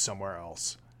just goes somewhere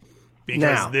else.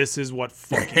 Because this is what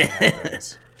fucking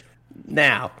happens.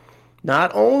 Now,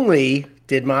 not only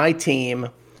did my team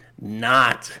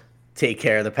not take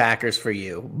care of the Packers for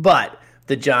you, but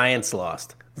the Giants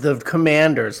lost. The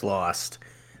Commanders lost.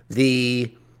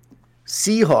 The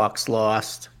Seahawks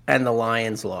lost. And the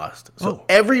Lions lost. So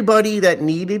everybody that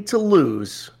needed to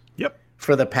lose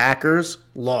for the Packers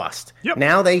lost. Yep.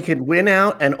 Now they could win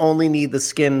out and only need the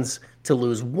Skins to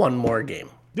lose one more game.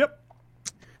 Yep.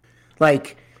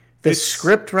 Like, the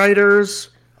script writers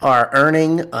are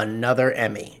earning another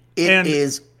Emmy. It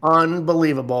is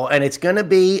unbelievable. And it's going to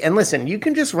be, and listen, you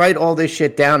can just write all this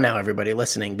shit down now, everybody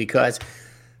listening, because,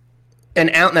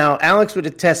 now Alex would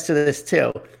attest to this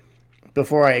too,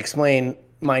 before I explain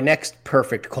my next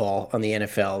perfect call on the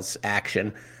NFL's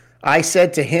action. I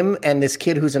said to him and this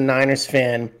kid who's a Niners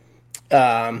fan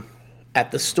at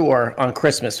the store on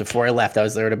Christmas before I left, I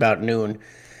was there at about noon,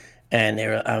 and they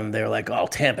were like, "Oh,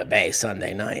 Tampa Bay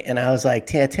Sunday night," and I was like,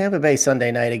 "Tampa Bay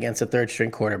Sunday night against a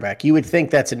third-string quarterback. You would think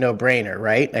that's a no-brainer,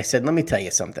 right?" And I said, "Let me tell you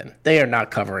something. They are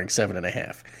not covering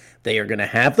 7.5. They are going to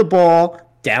have the ball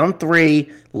down 3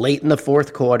 late in the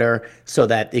fourth quarter so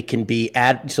that it can be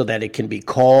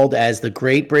called as the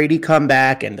great Brady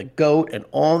comeback and the GOAT and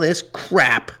all this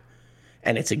crap."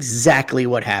 And it's exactly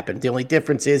what happened. The only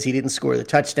difference is he didn't score the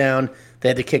touchdown. They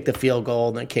had to kick the field goal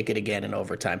and then kick it again in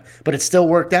overtime. But it still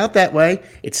worked out that way.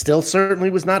 It still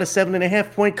certainly was not a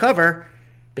 7.5-point cover.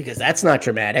 because that's not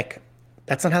dramatic.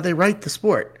 That's not how they write the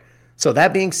sport. So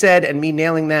that being said, and me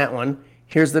nailing that one,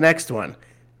 here's the next one.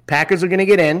 Packers are going to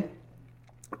get in.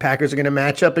 Packers are going to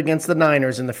match up against the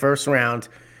Niners in the first round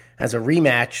as a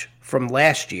rematch from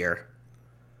last year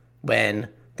when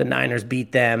the Niners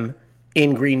beat them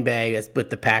in Green Bay with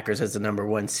the Packers as the number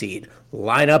 1 seed.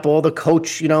 Line up all the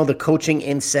coaching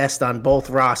incest on both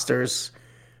rosters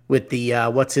with the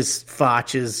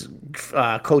Foch's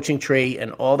coaching tree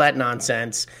and all that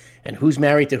nonsense, and who's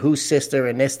married to whose sister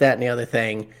and this, that, and the other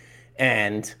thing.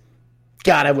 And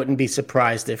God, I wouldn't be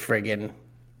surprised if friggin'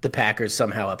 the Packers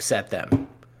somehow upset them.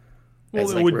 Well,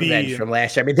 as it would revenge be from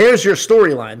last year. I mean, there's your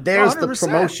storyline. There's 100%. the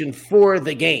promotion for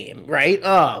the game, right?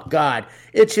 Oh, God.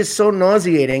 It's just so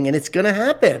nauseating, and it's going to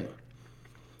happen.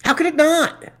 How could it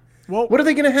not? Well, what are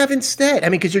they going to have instead? I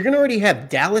mean, because you're going to already have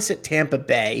Dallas at Tampa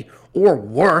Bay, or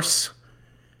worse,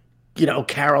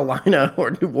 Carolina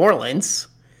or New Orleans.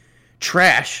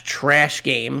 Trash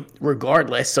game,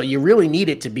 regardless. So you really need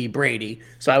it to be Brady.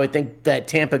 So I would think that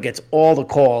Tampa gets all the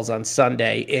calls on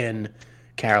Sunday in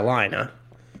Carolina.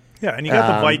 Yeah, and you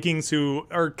got the Vikings, who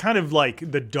are kind of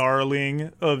like the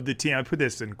darling of the team. I put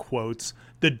this in quotes.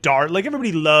 Like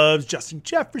everybody loves Justin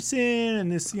Jefferson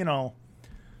and this, purple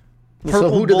So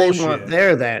who do bullshit. they want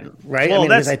there then, right? Well,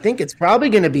 because I think it's probably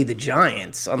going to be the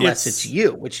Giants, unless it's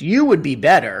you, which you would be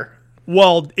better.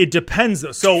 Well, it depends.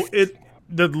 So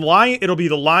it'll be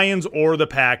the Lions or the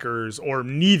Packers or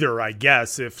neither, I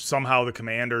guess, if somehow the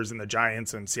Commanders and the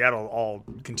Giants and Seattle all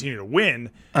continue to win.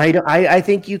 I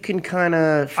think you can kind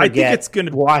of forget it's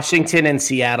gonna, Washington and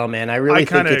Seattle, man. I really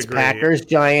think it's agree. Packers,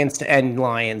 Giants, and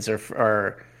Lions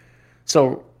are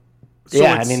so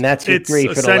yeah, I mean, that's your three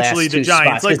for the last essentially two the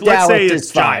Giants. spots. Like, let's say Dallas it's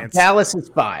is 5. Giants. Dallas is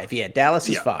 5. Yeah, Dallas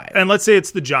is 5. And let's say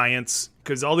it's the Giants,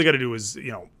 because all they got to do is,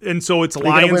 and so it's They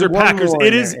Lions or gotta win one Packers. more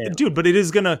It in is, there, yeah. dude, but it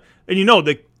is going to, and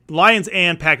the Lions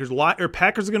and Packers,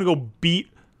 Packers are going to go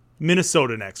beat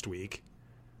Minnesota next week.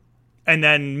 And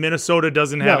then Minnesota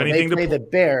doesn't have anything they play to the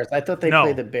Bears. I thought they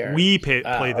play the Bears. We play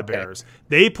the Bears.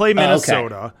 They play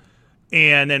Minnesota,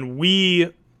 and then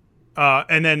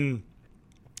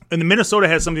and the Minnesota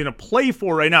has something to play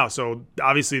for right now. So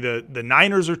obviously the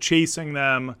Niners are chasing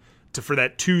them for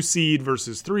that 2 seed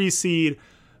versus 3 seed.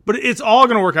 But it's all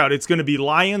going to work out. It's going to be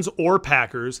Lions or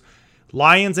Packers.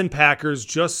 Lions and Packers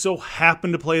just so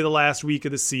happen to play the last week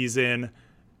of the season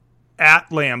at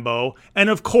Lambeau. And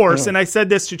of course, and I said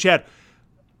this to Chad,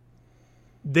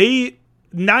 they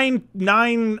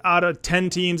 9 out of 10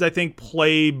 teams, I think,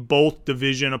 play both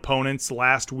division opponents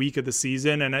last week of the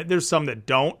season. And there's some that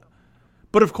don't.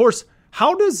 But of course,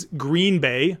 how does Green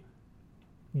Bay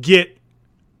get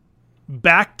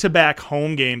back-to-back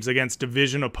home games against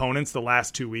division opponents the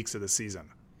last 2 weeks of the season?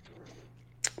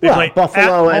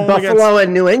 Buffalo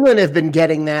and New England have been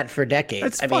getting that for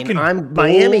decades.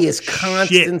 Miami is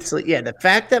constantly the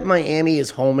fact that Miami is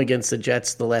home against the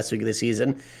Jets the last week of the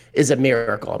season is a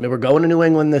miracle. I mean, we're going to New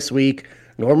England this week.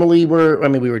 Normally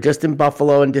we were just in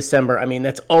Buffalo in December. I mean,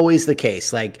 that's always the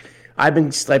case. Like I've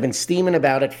been steaming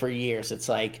about it for years. It's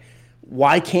like,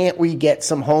 why can't we get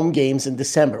some home games in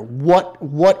December?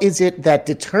 What is it that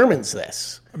determines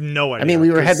this? No idea.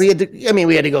 I mean,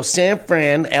 we had to go San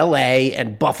Fran, L.A.,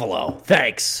 and Buffalo.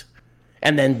 Thanks,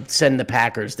 and then send the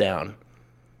Packers down.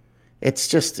 It's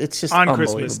just on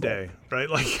Christmas Day, right?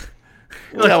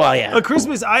 A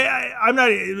Christmas. I'm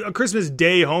not a Christmas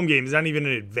Day home game is not even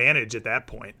an advantage at that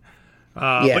point.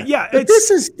 But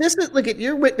this is look at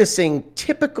you're witnessing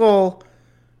typical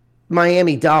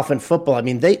Miami Dolphin football. I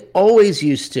mean, they always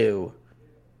used to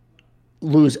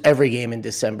lose every game in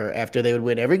December after they would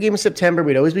win every game in September.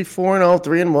 We'd always be 4-0,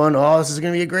 3-1. Oh, this is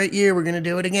going to be a great year. We're going to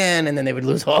do it again. And then they would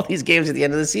lose all these games at the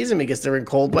end of the season because they're in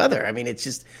cold weather. I mean,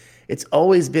 it's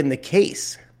always been the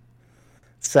case.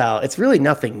 So it's really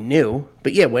nothing new.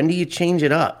 But yeah, when do you change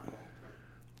it up?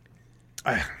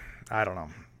 I don't know.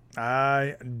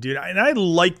 I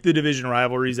like the division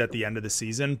rivalries at the end of the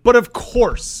season. But of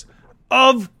course.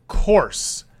 Look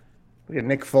at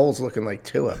Nick Foles looking like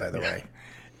Tua, by the way.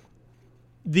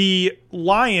 The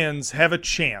Lions have a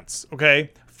chance,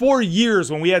 okay? For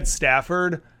years when we had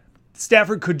Stafford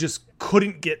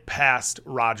couldn't get past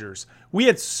Rodgers. We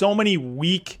had so many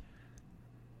weak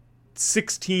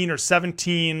 16 or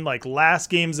 17 last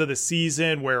games of the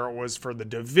season where it was for the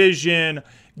division,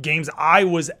 games I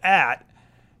was at,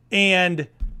 and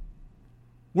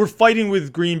we're fighting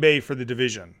with Green Bay for the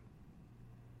division.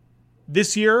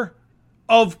 This year,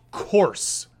 of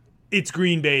course, it's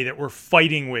Green Bay that we're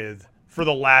fighting with for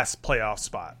the last playoff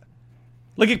spot.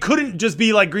 It couldn't just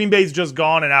be Green Bay's just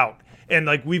gone and out, and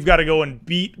we've got to go and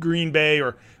beat Green Bay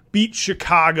or beat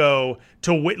Chicago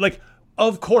to win.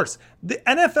 Of course. The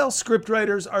NFL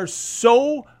scriptwriters are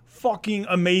so fucking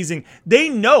amazing. They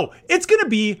know it's going to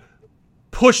be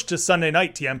pushed to Sunday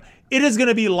night, TM. It is going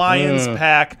to be Lions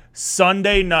Pack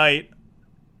Sunday night,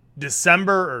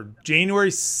 December or January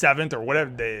 7th or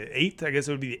whatever, the 8th. I guess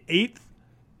it would be the 8th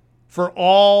for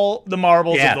all the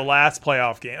marbles of the last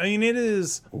playoff game. I mean, it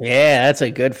is. Yeah, that's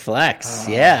a good flex.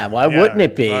 Why wouldn't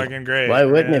it be? Fucking great. Why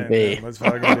wouldn't it be? Let's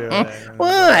fucking do it.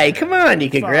 Why? Come on. You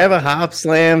could grab a hop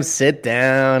slam, sit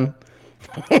down.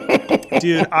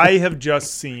 Dude, I have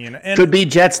just seen. And could be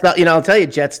Jets. I'll tell you,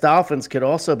 Jets Dolphins could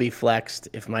also be flexed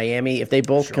if they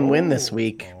both can win this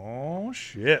week. Oh,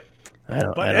 shit.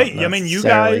 I mean, you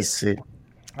guys,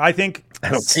 I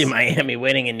don't see Miami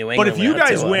winning in New England. But if you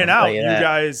guys win out, you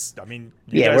guys, I mean,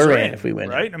 you guys we're are in if we win,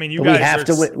 right? I mean, you but guys have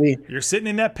to win. You're sitting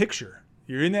in that picture.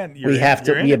 You're in that.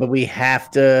 But we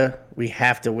have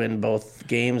to win both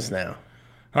games now.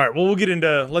 All right. Well,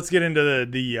 let's get into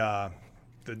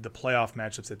the playoff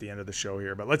matchups at the end of the show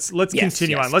here. But let's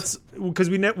continue on. Because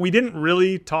we didn't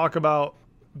really talk about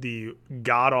the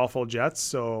god awful Jets,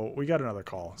 so we got another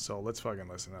call. So let's fucking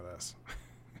listen to this.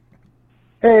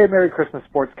 Hey, Merry Christmas,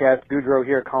 Sportscast. Goudreau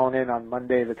here, calling in on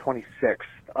Monday the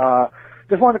 26th.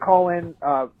 Just wanted to call in,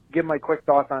 give my quick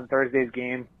thoughts on Thursday's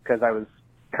game because I was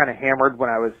kind of hammered when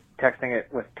I was texting it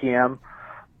with TM.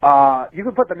 You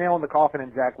can put the nail in the coffin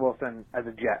in Zach Wilson as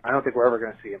a Jet. I don't think we're ever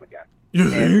going to see him again.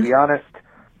 And to be honest,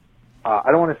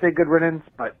 I don't want to say good riddance,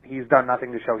 but he's done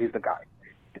nothing to show he's the guy.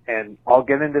 And I'll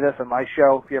get into this on my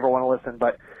show if you ever want to listen.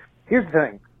 But here's the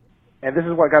thing, and this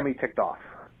is what got me ticked off.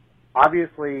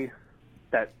 Obviously,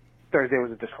 that Thursday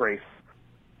was a disgrace.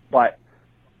 But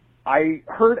I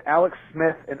heard Alex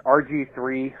Smith and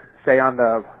RG3 say on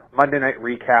the Monday Night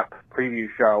Recap preview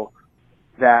show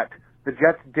that the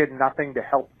Jets did nothing to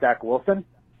help Zach Wilson.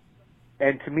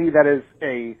 And to me, that is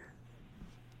a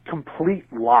complete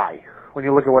lie when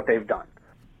you look at what they've done.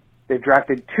 They've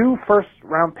drafted 2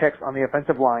 first-round picks on the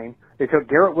offensive line. They took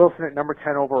Garrett Wilson at number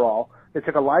 10 overall. They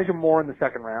took Elijah Moore in the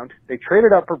second round. They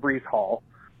traded up for Breece Hall.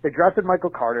 They drafted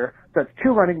Michael Carter. So that's 2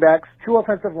 running backs, 2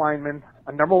 offensive linemen,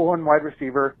 a number 1 wide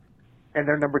receiver, and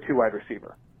their number 2 wide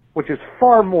receiver, which is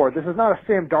far more. This is not a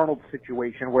Sam Darnold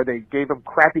situation where they gave him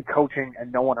crappy coaching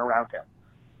and no one around him.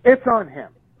 It's on him.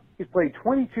 He's played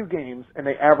 22 games, and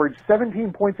they averaged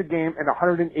 17 points a game and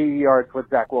 180 yards with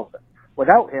Zach Wilson.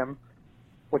 Without him,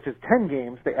 which is 10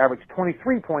 games, they averaged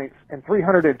 23 points and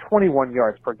 321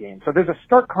 yards per game. So there's a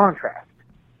stark contrast.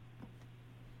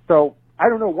 So I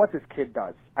don't know what this kid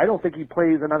does. I don't think he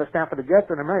plays another snap for the Jets,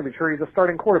 and I'm not even sure he's a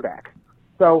starting quarterback.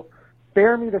 So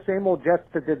spare me the same old Jets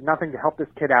that did nothing to help this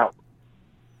kid out.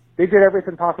 They did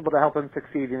everything possible to help him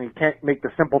succeed, and he can't make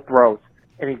the simple throws,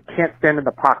 and he can't stand in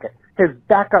the pocket. His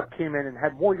backup came in and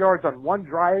had more yards on one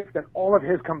drive than all of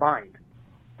his combined.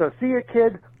 So see you,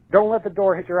 kid. Don't let the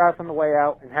door hit your ass on the way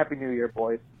out, and Happy New Year,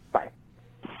 boys. Bye.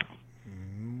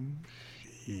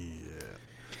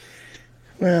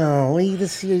 Well,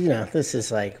 this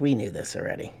is like, we knew this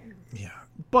already. Yeah,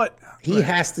 but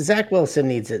Zach Wilson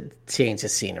needs to change the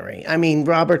scenery. I mean,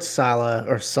 Robert Saleh,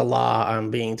 or Salah,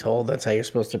 I'm being told that's how you're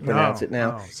supposed to pronounce it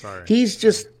now. No, sorry. He's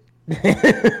just...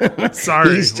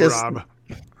 sorry, Rob.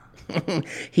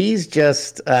 He's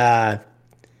just,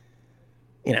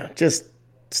 just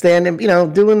standing,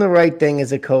 doing the right thing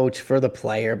as a coach for the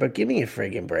player, but give me a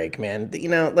friggin' break, man.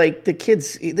 Like the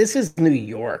kids, this is New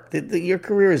York. Your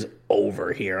career is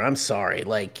over here. I'm sorry.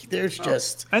 Like there's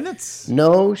just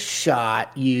no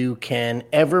shot you can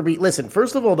ever be. Listen,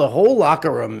 first of all, the whole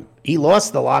locker room, he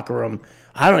lost the locker room.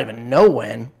 I don't even know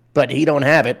when, but he don't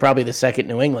have it. Probably the second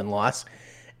New England loss.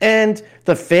 And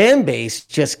the fan base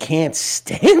just can't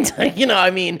stand,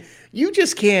 you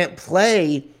just can't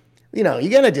play. You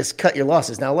got to just cut your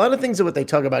losses. Now, a lot of things that what they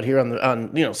talk about here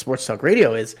on Sports Talk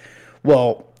Radio is,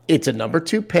 well, it's a number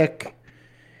 2 pick,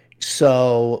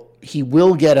 so he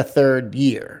will get a third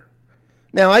year.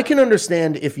 Now, I can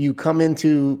understand if you come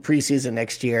into preseason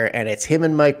next year and it's him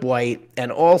and Mike White,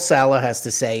 and all Saleh has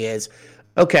to say is,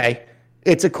 okay,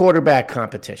 it's a quarterback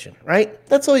competition, right?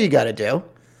 That's all you got to do.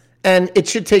 And it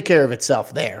should take care of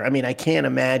itself there. I mean, I can't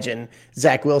imagine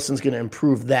Zach Wilson's going to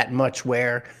improve that much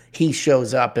where he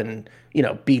shows up and,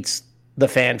 beats the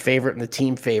fan favorite and the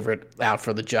team favorite out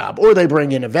for the job. Or they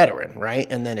bring in a veteran, right?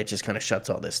 And then it just kind of shuts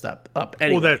all this stuff up.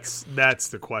 Anyway. Well, that's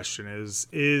the question is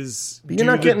you're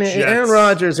not getting it. Aaron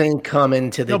Rodgers ain't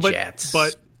coming to the Jets.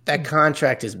 But that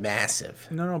contract is massive.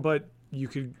 No, but you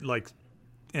could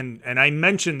and I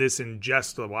mentioned this in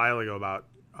jest a while ago about,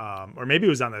 or maybe it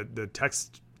was on the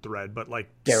text thread, but like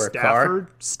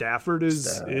Stafford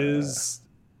is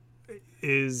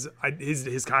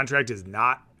his contract is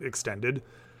not extended.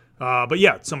 But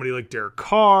yeah, somebody like Derek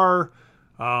Carr,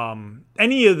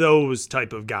 any of those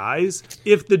type of guys.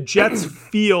 If the Jets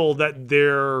feel that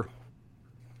they're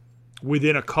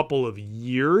within a couple of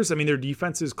years, I mean, their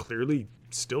defense is clearly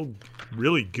still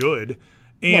really good.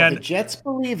 And the Jets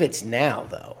believe it's now,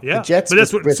 though. Yeah, the Jets. but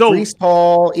that's what. With So Breece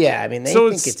Hall, yeah, I mean, they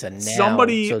think it's a now.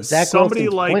 Somebody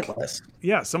like pointless.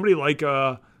 Yeah, somebody like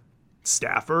a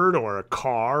Stafford or a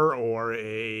Carr or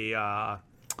a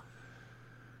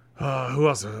who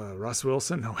else? Russ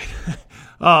Wilson? No,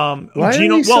 wait.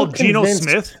 Geno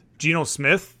Smith. Geno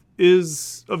Smith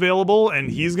is available,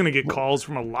 and he's going to get calls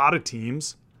from a lot of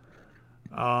teams.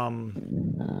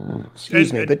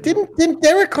 Excuse me, but didn't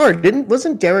Derek Carr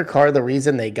wasn't Derek Carr the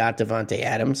reason they got Devontae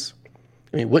Adams?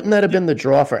 I mean, wouldn't that have been the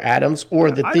draw for Adams? Or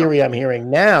the theory I'm hearing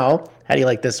now? How do you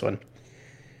like this one?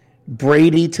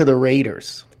 Brady to the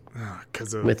Raiders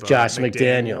with Josh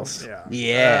McDaniels.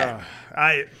 Yeah.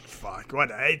 I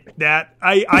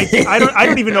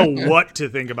don't even know what to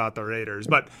think about the Raiders,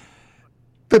 but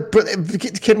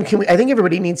can we? I think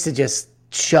everybody needs to just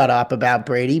shut up about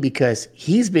Brady because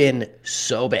he's been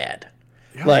so bad.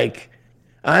 Yeah. Like,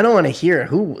 I don't want to hear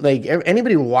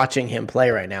anybody watching him play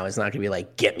right now is not going to be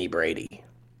like, get me Brady.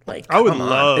 Like, I would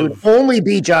love. It would only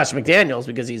be Josh McDaniels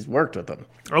because he's worked with him.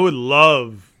 I would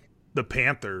love the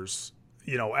Panthers,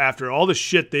 after all the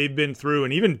shit they've been through,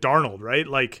 and even Darnold, right?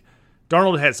 Like,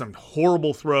 Darnold had some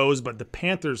horrible throws, but the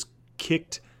Panthers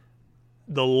kicked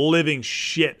the living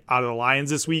shit out of the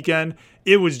Lions this weekend.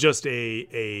 It was just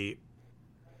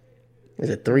is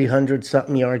it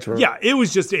 300-something yards? Yeah, it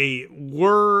was just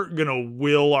we're going to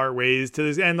will our ways to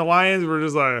this. And the Lions were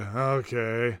just like,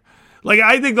 okay. Like,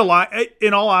 I think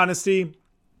in all honesty,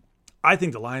 I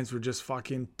think the Lions were just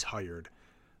fucking tired.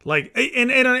 Like,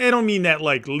 and I don't mean that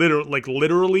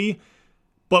literally,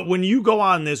 but when you go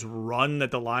on this run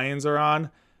that the Lions are on,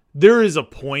 there is a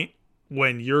point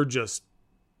when you're just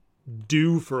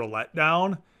due for a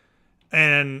letdown,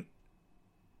 and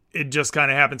it just kind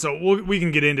of happened. So we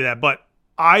can get into that, but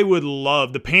I would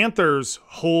love the Panthers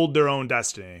hold their own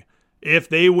destiny. If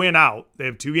they win out, they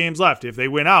have 2 games left. If they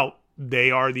win out, they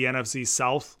are the NFC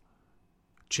South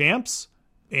champs,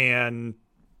 and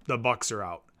the Bucs are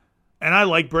out. And I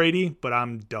like Brady, but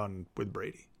I'm done with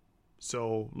Brady.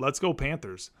 So let's go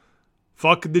Panthers.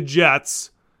 Fuck the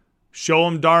Jets. Show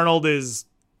them Darnold is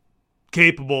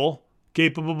capable,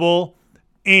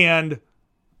 and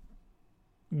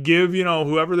give,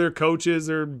 whoever their coach is,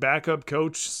 their backup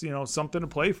coach, something to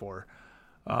play for.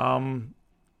 I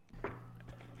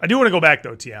do want to go back,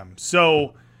 though, TM.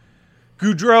 So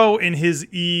Goudreau in his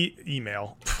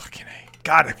email.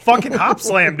 Fucking hop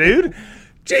slam, dude.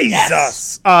 Jesus.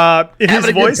 Yes. In his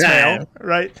voicemail,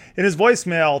 right? In his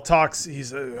voicemail talks, he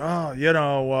says,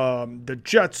 the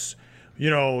Jets,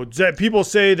 people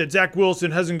say that Zach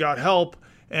Wilson hasn't got help.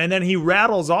 And then he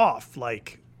rattles off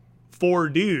like 4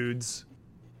 dudes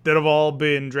that have all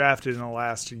been drafted in the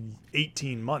last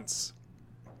 18 months.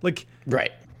 Like,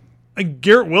 right.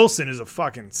 Garrett Wilson is a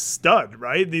fucking stud,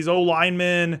 right? These old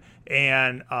linemen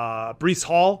and Breece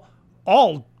Hall,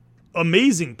 all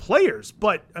amazing players.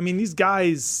 But, I mean, these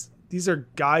are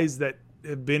guys that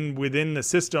have been within the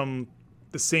system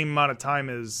the same amount of time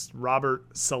as Robert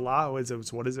Salah.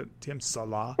 What is it, Tim?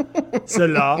 Salah?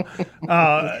 Salah.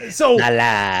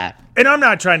 And I'm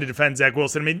not trying to defend Zach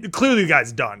Wilson. I mean, clearly the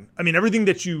guy's done. I mean, everything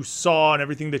that you saw and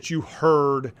everything that you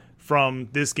heard from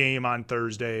this game on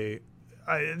Thursday,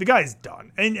 the guy's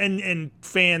done. And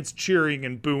fans cheering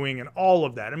and booing and all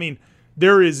of that. I mean,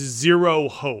 there is zero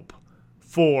hope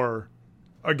for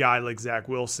a guy like Zach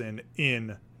Wilson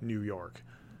in New York.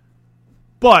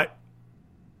 But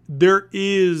there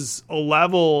is a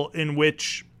level in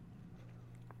which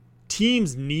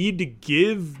teams need to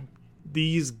give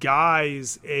these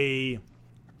guys an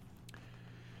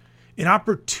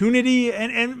opportunity,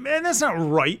 and that's not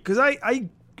right, because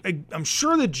I'm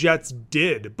sure the Jets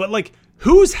did, but like,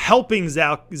 who's helping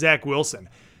Zach Wilson?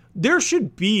 There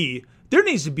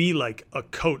needs to be like a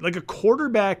coach, like a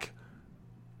quarterback,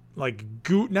 like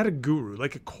not a guru,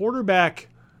 like a quarterback.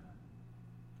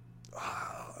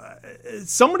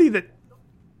 Somebody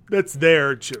that's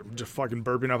there, just fucking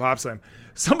burping up hop slam.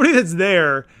 Somebody that's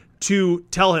there to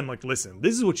tell him, like, listen,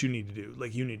 this is what you need to do.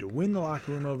 Like, you need to win the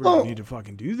locker room over. You need to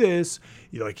fucking do this.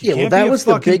 You can't be a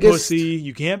fucking pussy.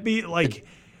 You can't be like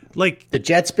the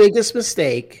Jets' biggest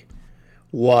mistake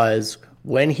was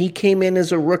when he came in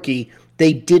as a rookie.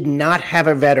 They did not have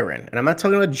a veteran, and I'm not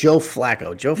talking about Joe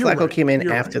Flacco. Joe Flacco came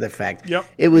in after the fact. Yep,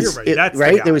 it was right.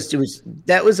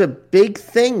 That was a big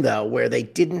thing though, where they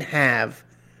didn't have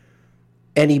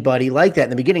anybody like that in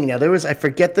the beginning. Now I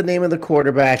forget the name of the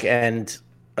quarterback, and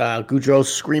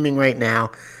Goudreau's screaming right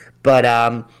now,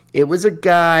 But it was a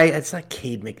guy. It's not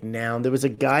Cade McNown. There was a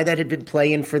guy that had been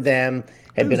playing for them,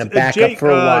 had been a backup for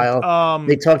a while.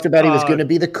 They talked about he was going to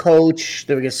be the coach.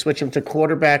 They were going to switch him to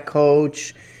quarterback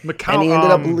coach. McCown. And he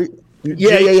ended up.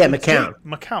 McCown.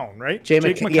 McCown, right? Jake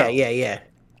McCown. Yeah.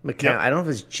 McCown. Yep. I don't know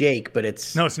if it's Jake, but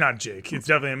it's... No, it's not Jake. It's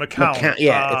definitely a McCown.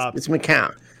 It's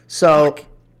McCown. So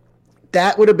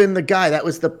that would have been the guy. That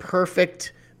was the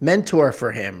perfect mentor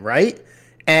for him, right?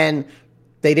 And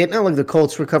they didn't look the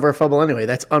Colts recover a fumble anyway.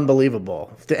 That's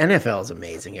unbelievable. The NFL is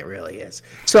amazing. It really is.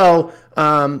 So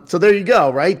there you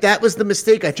go, right? That was the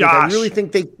mistake, I think. I really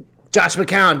think Josh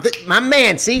McCown, my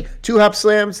man, see? 2 hop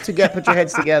slams to put your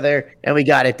heads together, and we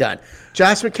got it done.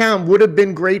 Josh McCown would have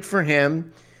been great for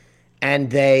him,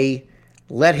 and they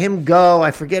let him go.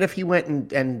 I forget if he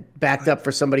went and backed up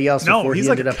for somebody else. No, he's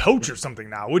like a coach or something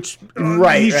now, which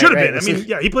he should have been. I mean,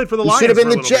 he played for the Lions. He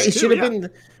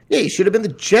should have been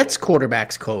the Jets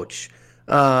quarterback's coach.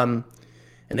 And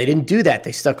they didn't do that.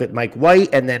 They stuck with Mike White,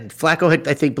 and then Flacco had,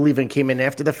 came in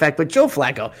after the fact. But Joe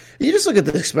Flacco, you just look at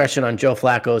the expression on Joe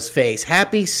Flacco's face: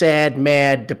 happy, sad,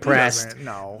 mad, depressed.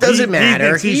 Doesn't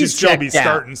matter. He should still be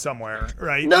starting somewhere,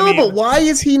 right? No, but why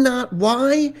is he not?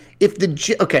 Why?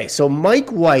 So Mike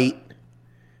White.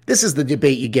 This is the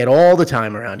debate you get all the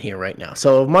time around here right now.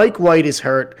 So if Mike White is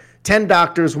hurt, 10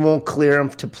 doctors won't clear him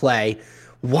to play.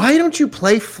 Why don't you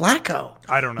play Flacco?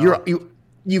 I don't know.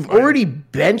 You've already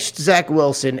benched Zach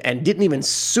Wilson and didn't even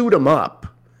suit him up,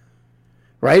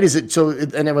 right? Is it so?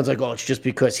 And everyone's like, "Oh, it's just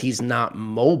because he's not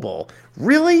mobile."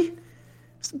 Really?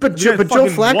 But Joe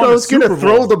Flacco is going to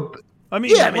throw the.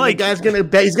 The guy's going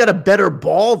to. He's got a better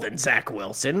ball than Zach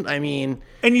Wilson. I mean,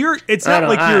 and it's not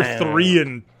like you're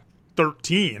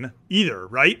 3-13 either,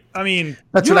 right? I mean,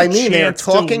 that's what I mean. They're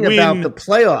talking about the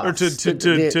playoffs or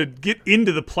to get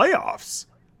into the playoffs.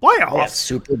 Yeah,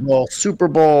 Super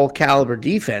Bowl caliber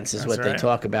defense is what they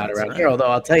talk about around here. Although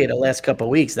I'll tell you, the last couple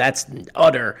of weeks, that's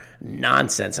utter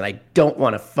nonsense, and I don't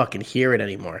want to fucking hear it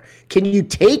anymore. Can you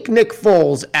take Nick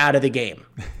Foles out of the game?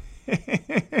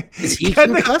 Is he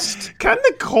concussed? Can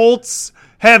the Colts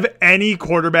have any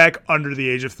quarterback under the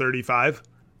age of 35?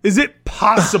 Is it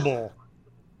possible?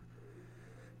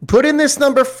 Put in this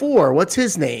number 4. What's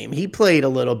his name? He played a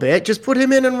little bit. Just put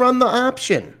him in and run the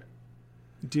option.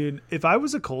 Dude, if I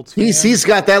was a Colts fan... He's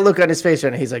got that look on his face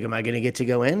right now. He's like, am I going to get to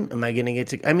go in? Am I going to get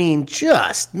to... I mean,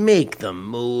 just make the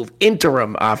move.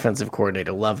 Interim offensive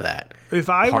coordinator. Love that.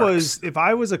 If I was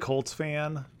a Colts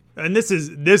fan, and this is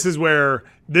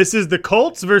the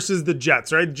Colts versus the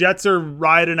Jets, right? Jets are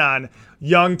riding on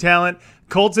young talent.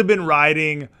 Colts have been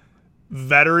riding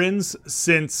veterans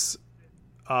since...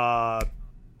 the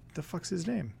fuck's his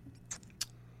name?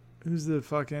 Who's the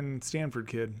fucking Stanford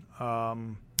kid?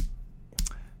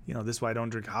 This is why I don't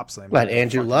drink hop slam. What,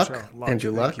 Andrew Luck?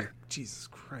 Andrew Luck? Jesus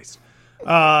Christ.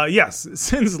 Yes,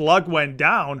 since Luck went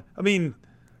down, I mean,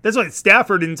 that's why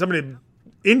Stafford and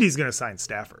Indy's going to sign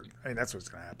Stafford. I mean, that's what's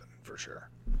going to happen for sure.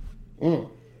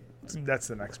 That's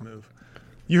the next move.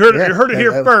 You heard it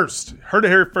here first. Heard it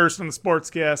here first on the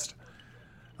Sportscast.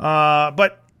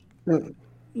 But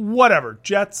whatever.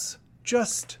 Jets,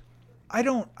 just I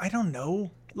don't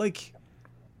know. Like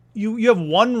you have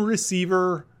one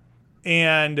receiver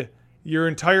and your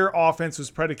entire offense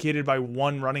was predicated by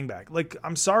one running back. Like,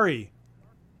 I'm sorry.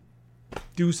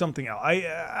 Do something else.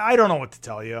 I don't know what to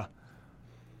tell you.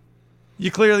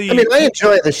 You clearly... I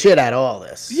enjoy the shit out of all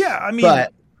this. Yeah,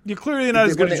 but you're clearly not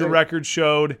as good as your record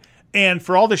showed. And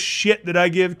for all the shit that I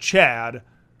give Chad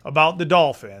about the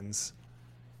Dolphins,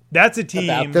 that's a team...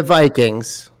 About the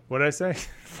Vikings. What did I say?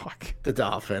 Fuck. The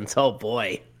Dolphins. Oh,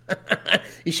 boy.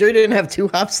 You sure you didn't have 2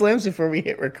 hop slams before we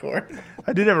hit record?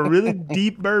 I did have a really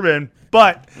deep bourbon,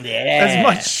 but as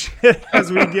much shit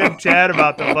as we give Chad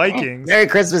about the Vikings. Merry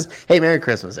Christmas. Hey, Merry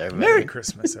Christmas, everybody. Merry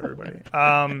Christmas, everybody.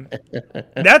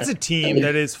 That's a team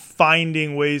that is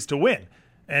finding ways to win.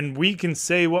 And we can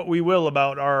say what we will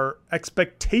about our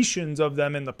expectations of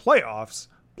them in the playoffs,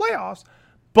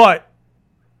 but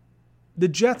the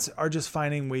Jets are just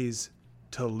finding ways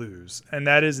to lose, and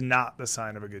that is not the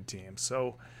sign of a good team.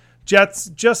 So Jets,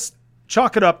 just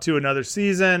chalk it up to another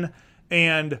season,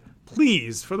 and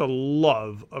please, for the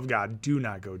love of God, do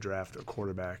not go draft a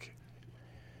quarterback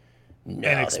and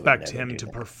expect him to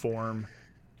perform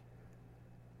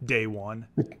day one.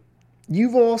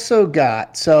 You've also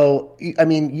got,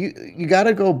 you got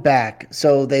to go back.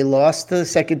 So they lost the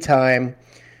second time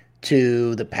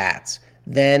to the Pats.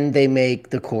 Then they make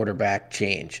the quarterback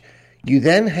change. You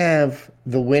then have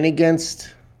the win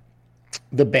against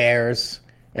the Bears,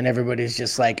 and everybody's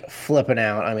just like flipping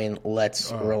out. I mean,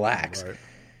 let's relax. Right.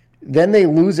 Then they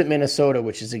lose at Minnesota,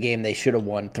 which is a game they should have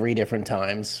won 3 different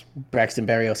times. Braxton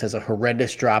Berrios has a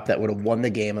horrendous drop that would have won the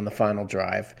game on the final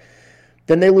drive.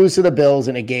 Then they lose to the Bills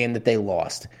in a game that they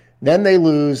lost. Then they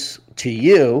lose to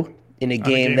you in a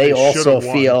game they also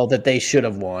feel that they should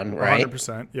have won, right?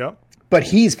 100%, yep. But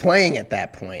he's playing at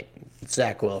that point,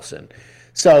 Zach Wilson.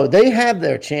 So they have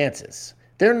their chances.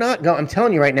 They're not going. I'm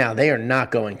telling you right now, they are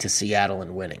not going to Seattle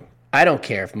and winning. I don't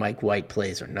care if Mike White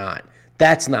plays or not.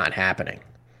 That's not happening.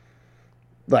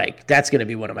 Like, that's going to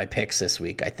be one of my picks this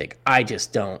week, I think. I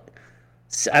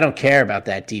don't care about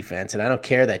that defense, and I don't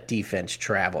care that defense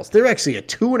travels. They're actually a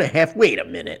 2.5. Wait a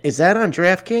minute. Is that on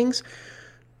DraftKings?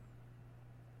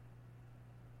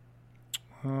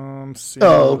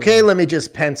 Okay. Let me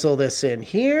just pencil this in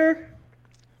here.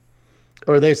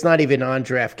 Or there's not even on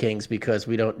DraftKings because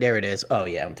we don't. There it is. Oh,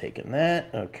 yeah, I'm taking that.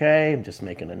 Okay, I'm just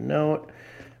making a note.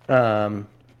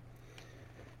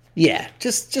 Yeah,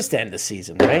 just end the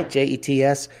season, right?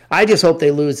 Jets. I just hope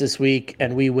they lose this week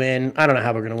and we win. I don't know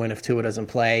how we're going to win if Tua doesn't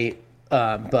play,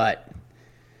 but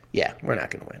yeah, we're not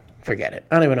going to win. Forget it.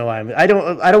 I don't even know why. I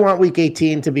don't want Week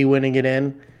 18 to be winning it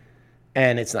in,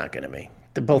 and it's not going to be.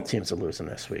 Both teams are losing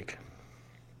this week.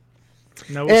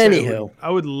 No, anywho,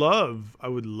 I would love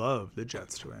the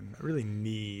Jets to win. I really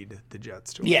need the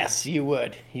Jets to win. Yes, you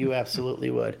would. You absolutely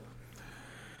would.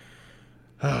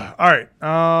 All right.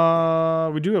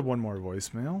 We do have one more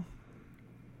voicemail.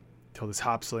 Till this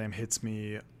Hop Slam hits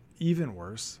me even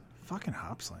worse. Fucking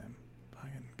Hop Slam.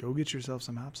 Fucking go get yourself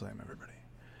some Hop Slam, everybody.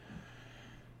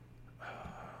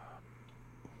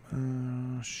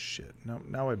 Shit. No,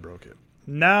 now I broke it.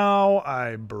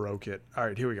 All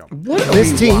right, here we go.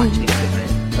 This team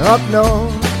up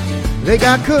north, they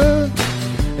got Cook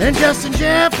and Justin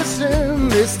Jefferson.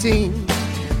 This team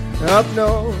up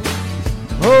north.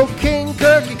 Oh, King,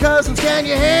 Kirky, Cousins, can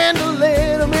you handle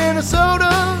it?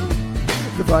 Minnesota,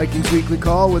 the Vikings weekly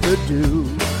call with a Duke.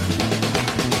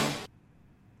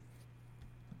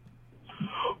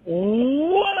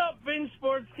 What up, Binge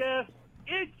Sportscast?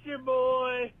 It's your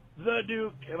boy, the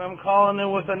Duke, and I'm calling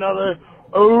in with another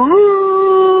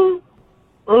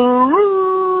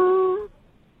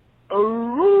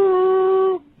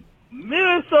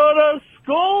Minnesota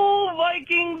Skol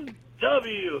Vikings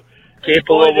W.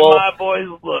 Boy, did my boys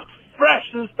look fresh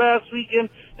this past weekend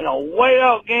in a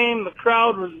whiteout game. The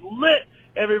crowd was lit.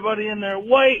 Everybody in their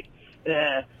white.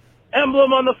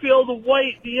 Emblem on the field of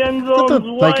white. The end zone was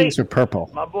white. Vikings are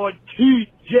purple. My boy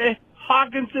T.J.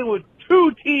 Hawkinson with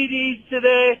 2 TDs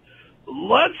today.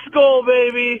 Let's go,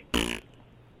 baby.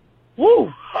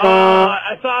 Woo.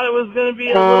 I thought it was going to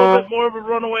be a little bit more of a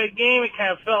runaway game. It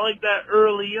kind of felt like that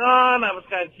early on. I was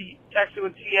kind of texting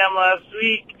with TM last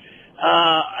week.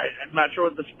 I'm not sure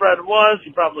what the spread was.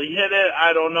 He probably hit it.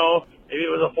 I don't know. Maybe it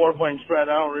was a 4-point spread.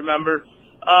 I don't remember.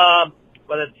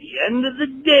 But at the end of the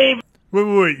day...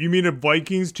 Wait. You mean a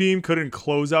Vikings team couldn't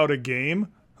close out a game?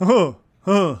 What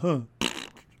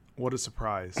a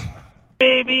surprise.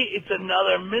 Baby, it's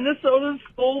another Minnesota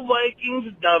Skol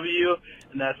Vikings W,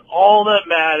 and that's all that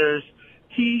matters.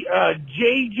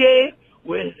 JJ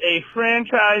with a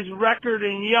franchise record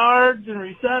in yards and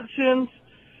receptions.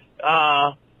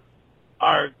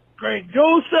 Our Greg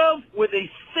Joseph with a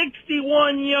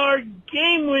 61-yard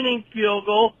game-winning field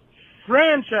goal,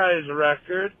 franchise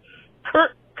record.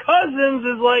 Kirk Cousins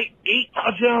is like 8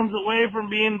 touchdowns away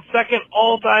from being second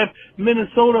all-time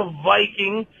Minnesota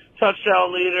Viking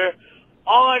touchdown leader.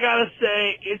 All I got to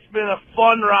say, it's been a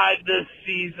fun ride this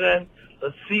season.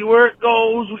 Let's see where it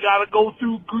goes. We got to go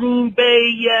through Green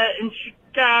Bay yet and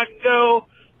Chicago,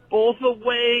 both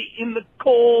away in the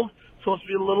cold. Supposed to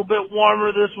be a little bit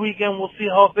warmer this weekend. We'll see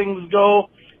how things go.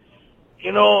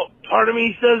 You know, part of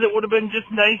me says it would have been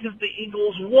just nice if the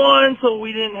Eagles won, so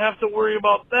we didn't have to worry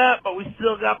about that, but we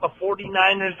still got the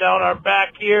 49ers down our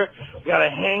back here. We got to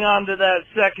hang on to that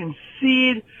second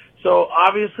seed. So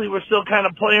obviously we're still kind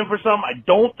of playing for something. I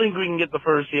don't think we can get the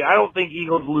first seed. I don't think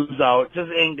Eagles lose out. It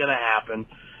just ain't going to happen.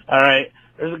 All right.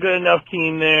 There's a good enough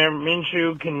team there.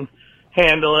 Minshew can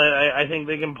handle it. I think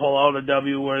they can pull out a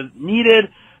W where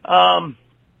needed.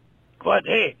 But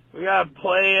hey, we got to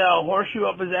play horseshoe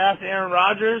up his ass, Aaron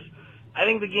Rodgers. I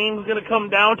think the game's going to come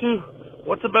down to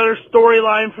what's a better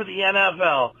storyline for the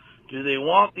NFL. Do they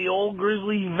want the old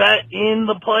Grizzly vet in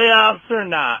the playoffs or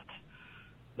not?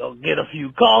 They'll get a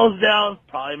few calls down,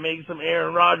 probably make some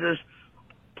Aaron Rodgers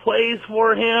plays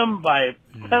for him by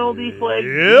penalty flag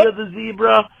via the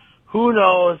zebra. Who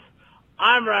knows?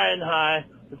 I'm riding high.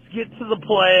 Let's get to the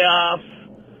playoffs.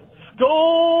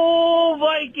 Skol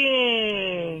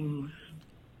Vikings!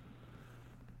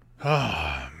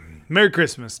 Merry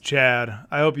Christmas, Chad.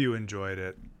 I hope you enjoyed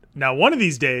it. Now, one of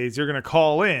these days, you're going to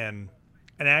call in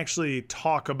and actually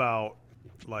talk about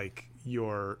like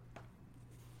your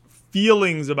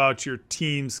feelings about your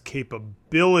team's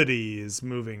capabilities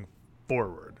moving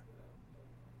forward.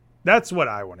 That's what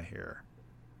I want to hear.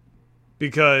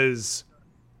 Because,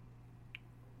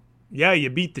 yeah,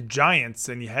 you beat the Giants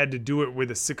and you had to do it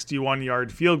with a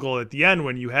 61-yard field goal at the end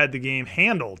when you had the game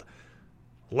handled.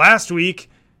 Last week,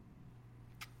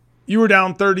 you were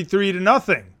down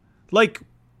 33-0. Like,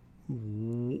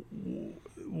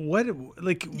 what?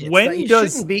 Like, when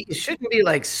does you shouldn't be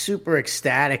like super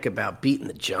ecstatic about beating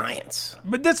the Giants?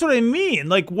 But that's what I mean.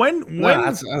 Like, when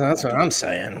that's what I'm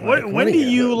saying. When do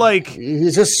you like?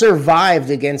 You just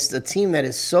survived against a team that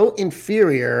is so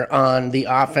inferior on the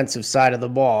offensive side of the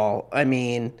ball. I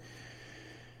mean,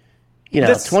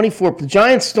 24. The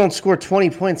Giants don't score 20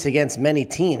 points against many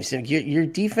teams. Your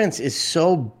defense is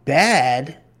so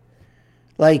bad.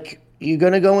 Like, you're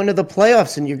going to go into the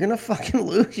playoffs and you're going to fucking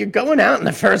lose. You're going out in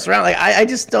the first round. Like, I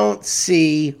just don't.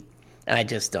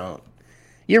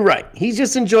 You're right. He's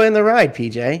just enjoying the ride,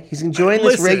 PJ. He's enjoying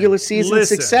this regular season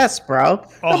success, bro.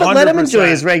 No, but let him enjoy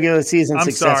his regular season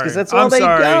success because that's all they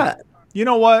got. You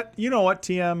know what,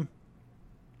 TM?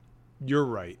 You're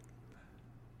right.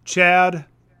 Chad,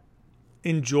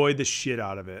 enjoy the shit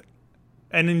out of it.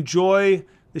 And enjoy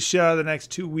the shit out of the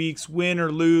next 2 weeks, win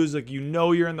or lose. Like,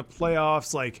 you're in the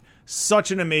playoffs. Like,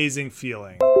 such an amazing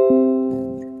feeling.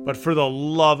 But for the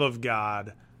love of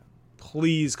God,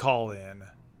 please call in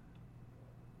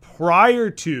prior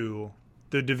to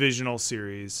the divisional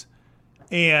series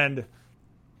and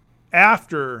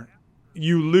after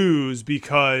you lose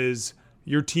because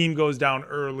your team goes down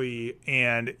early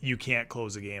and you can't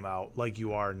close the game out like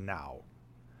you are now.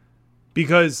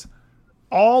 Because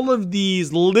all of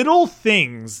these little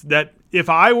things that, if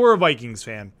I were a Vikings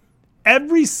fan,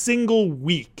 every single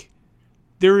week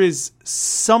there is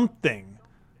something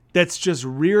that's just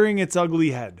rearing its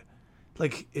ugly head.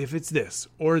 Like, if it's this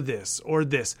or this or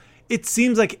this, it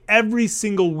seems like every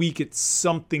single week it's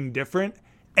something different.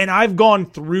 And I've gone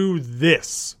through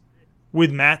this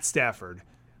with Matt Stafford.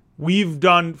 We've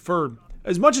done, for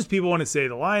as much as people want to say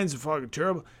the Lions are fucking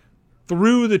terrible,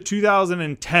 through the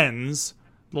 2010s,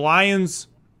 the Lions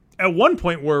at one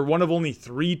point were one of only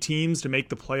 3 teams to make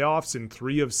the playoffs in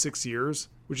 3 of 6 years,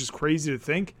 which is crazy to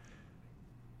think.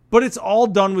 But it's all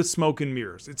done with smoke and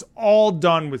mirrors. It's all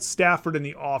done with Stafford and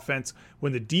the offense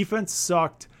when the defense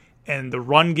sucked and the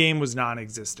run game was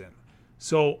non-existent.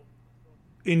 So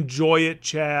enjoy it,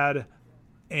 Chad,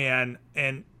 and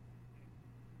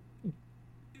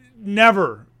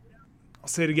never, I'll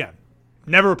say it again,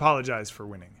 never apologize for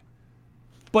winning.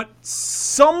 But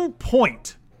some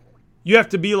point you have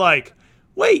to be like,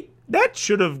 wait, that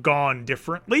should have gone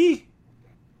differently.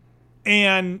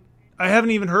 And I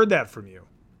haven't even heard that from you.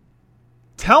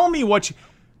 Tell me what you,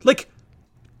 like,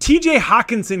 TJ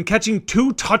Hawkinson catching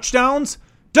 2 touchdowns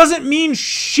doesn't mean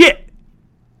shit.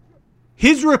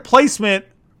 His replacement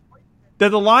that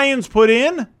the Lions put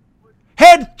in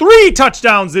had 3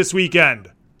 touchdowns this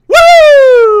weekend.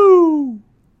 Woo!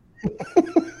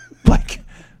 Like,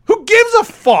 who gives a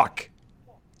fuck?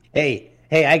 Hey,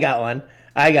 I got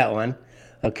one.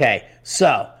 Okay,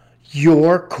 so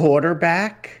your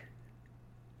quarterback,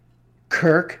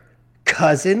 Kirk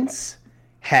Cousins,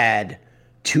 had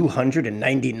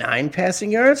 299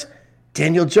 passing yards.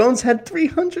 Daniel Jones had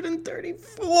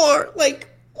 334. Like,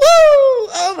 woo!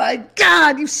 Oh my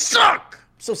God, you suck.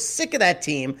 I'm so sick of that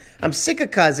team. I'm sick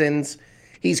of Cousins.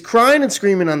 He's crying and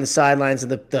screaming on the sidelines of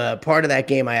the part of that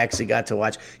game I actually got to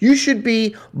watch. You should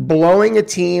be blowing a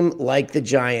team like the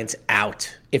Giants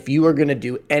out if you are going to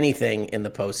do anything in the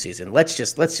postseason. Let's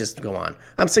just go on.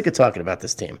 I'm sick of talking about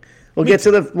this team. We'll get to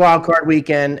the wild card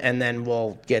weekend, and then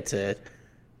we'll get to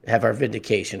have our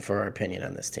vindication for our opinion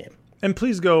on this team. And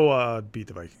please go beat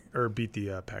the Vikings or beat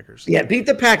the Packers. Yeah, beat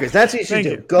the Packers. That's what you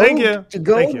should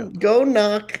do. Go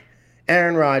knock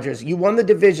Aaron Rodgers. You won the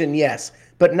division, yes,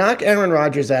 but knock Aaron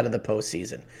Rodgers out of the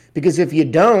postseason. Because if you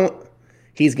don't,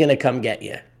 he's going to come get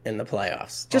you in the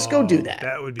playoffs. Just go do that.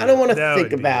 That would be, I don't want to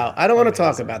think about. I don't want to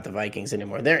talk about the Vikings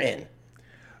anymore. They're in.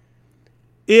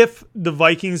 If the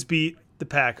Vikings beat the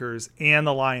Packers and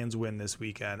the Lions win this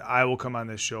weekend, I will come on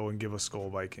this show and give a Skol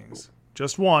Vikings.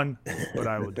 Just one, but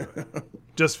I will do it.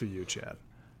 Just for you, Chad.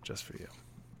 Just for you.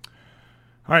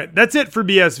 All right, that's it for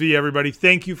BSV, everybody.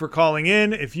 Thank you for calling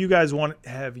in. If you guys want to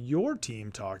have your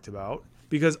team talked about,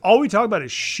 because all we talk about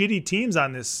is shitty teams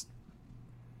on this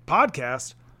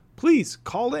podcast, please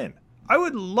call in. I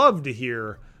would love to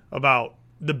hear about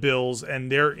the Bills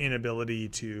and their inability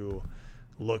to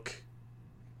look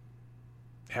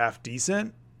half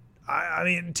decent. I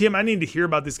mean, Tim, I need to hear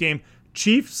about this game.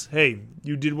 Chiefs, hey,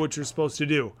 you did what you're supposed to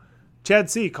do. Chad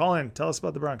C., call in. Tell us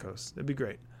about the Broncos. That'd be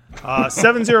great.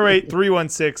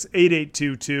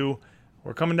 708-316-8822.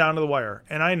 We're coming down to the wire.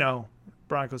 And I know,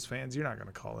 Broncos fans, you're not going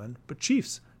to call in. But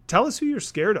Chiefs, tell us who you're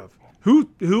scared of. Who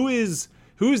is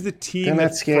the team They're not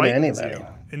that scared of frightens anybody you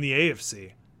in the AFC?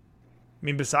 I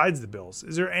mean, besides the Bills.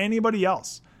 Is there anybody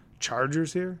else?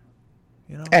 Chargers here?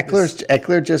 You know,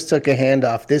 Eckler just took a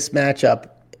handoff. This matchup,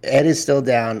 Ed is still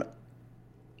down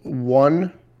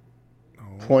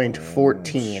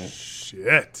 1.14.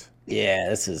 Shit. Yeah,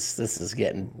 this is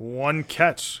getting One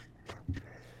catch.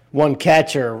 one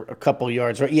catch or a couple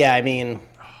yards. Yeah, I mean,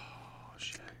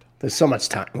 there's so much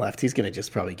time left. He's going to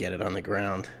just probably get it on the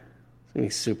ground. It's going to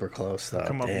be super close, though.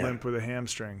 Come up Damn. limp with a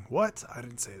hamstring. What? I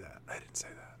didn't say that.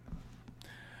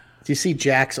 Do you see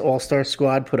Jack's All-Star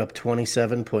squad put up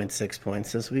 27.6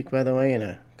 points this week, by the way, in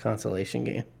a consolation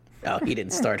game? Oh, he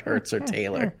didn't start Hurts or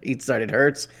Taylor. He started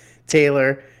Hurts,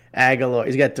 Taylor, Aguilar.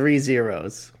 He's got 3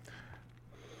 zeros.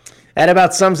 That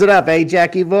about sums it up, eh,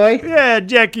 Jackie boy? Yeah,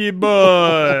 Jackie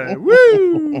boy.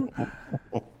 Woo!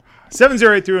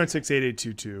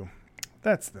 708-316-8822.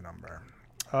 That's the number.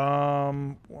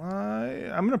 I'm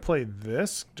going to play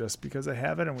this just because I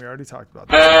have it, and we already talked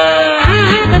about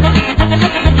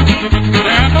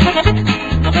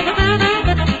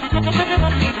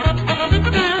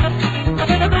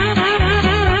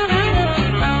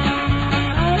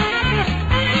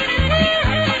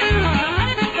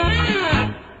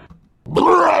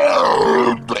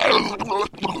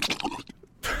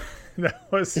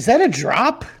Is that a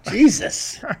drop?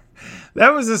 Jesus.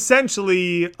 That was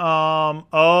essentially,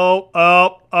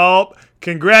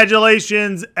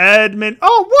 congratulations, Edmund.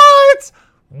 Oh,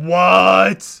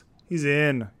 what? He's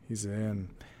in. What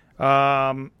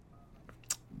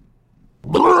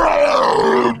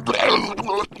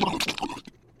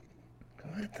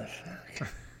the fuck?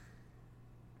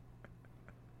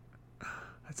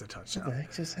 That's a touchdown. What the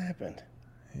heck just happened?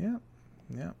 Yeah.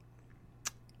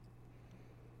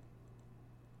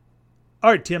 All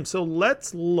right, Tim, so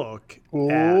let's look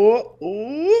at...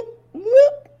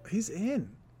 He's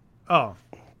in. Oh.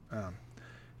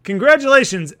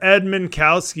 Congratulations, Ed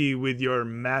Minkowski, with your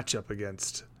matchup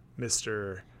against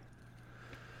Mr.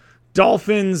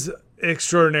 Dolphins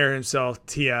extraordinaire himself,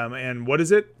 TM. And what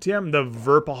is it, TM? The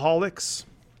Verpaholics?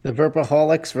 The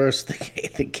Verpaholics versus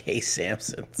the Gay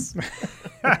Samsons.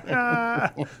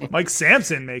 Mike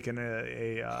Sampson making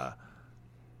oh,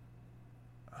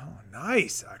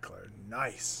 nice, Eckler.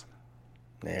 Nice.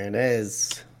 There it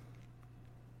is.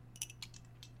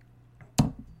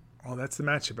 Oh, that's the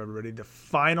matchup, everybody. The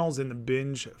finals in the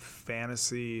Binge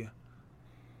Fantasy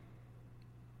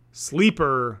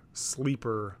Sleeper.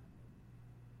 The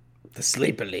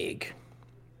Sleeper League.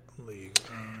 Oh, yeah.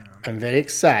 I'm very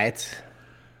excited.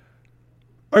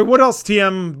 All right, what else,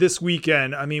 TM, this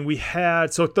weekend? I mean,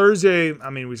 Thursday,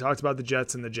 we talked about the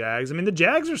Jets and the Jags. I mean, the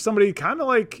Jags are somebody kind of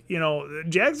like, the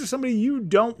Jags are somebody you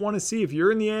don't want to see. If you're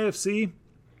in the AFC,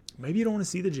 maybe you don't want to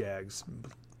see the Jags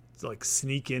like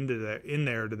sneak in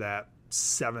there to that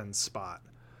 7 spot.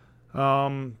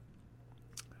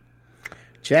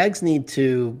 Jags need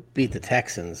to beat the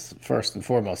Texans first and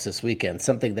foremost this weekend,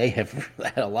 something they have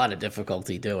had a lot of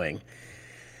difficulty doing.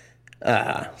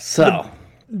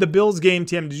 The Bills game,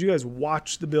 Tim, did you guys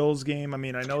watch the Bills game? I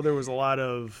mean, I know there was a lot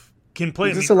of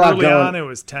early on. It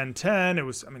was 10-10. It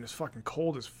was fucking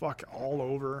cold as fuck all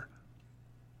over.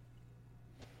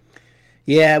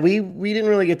 Yeah, we didn't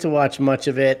really get to watch much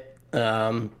of it. We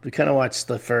kind of watched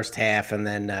the first half and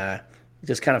then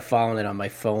just kind of following it on my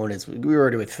phone as we were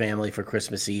already with family for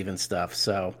Christmas Eve and stuff.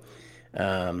 So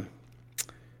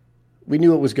we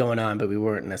knew what was going on, but we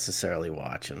weren't necessarily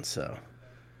watching, so...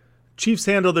 Chiefs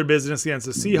handled their business against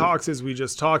the Seahawks, as we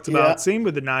just talked about. Yeah. Same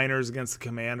with the Niners against the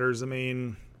Commanders. I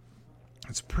mean,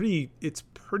 it's pretty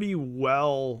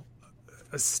well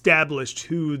established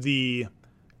who the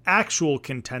actual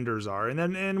contenders are.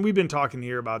 And we've been talking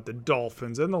here about the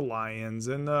Dolphins and the Lions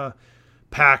and the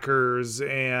Packers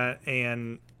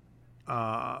and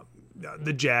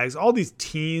the Jags. All these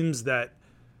teams that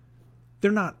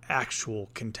they're not actual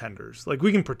contenders. Like,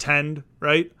 we can pretend,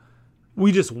 right?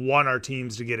 We just want our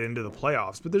teams to get into the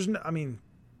playoffs, but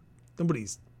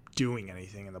nobody's doing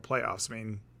anything in the playoffs.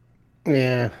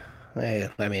 Yeah.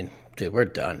 Dude, we're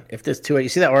done. If there's Tua, you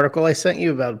see that article I sent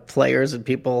you about players and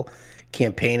people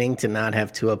campaigning to not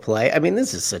have Tua play?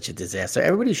 This is such a disaster.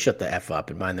 Everybody shut the F up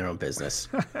and mind their own business.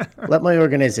 Let my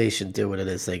organization do what it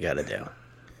is they got to do.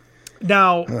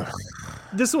 Now,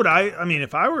 this is what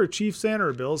if I were a Chiefs fan or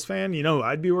a Bills fan, you know who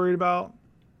I'd be worried about?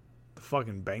 The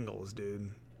fucking Bengals,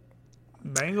 dude.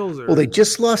 Bengals are... Well, they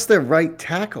just lost their right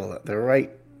tackle, their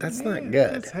right That's not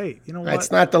good. Hey, you know what?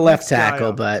 It's not the left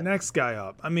tackle, but next guy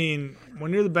up. I mean,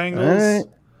 when you're the Bengals,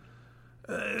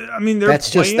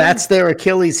 that's their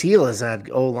Achilles heel is that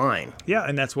O-line. Yeah,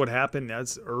 and that's what happened.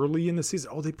 That's early in the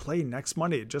season. Oh, they play next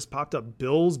Monday. It just popped up.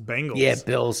 Bills, Bengals. Yeah,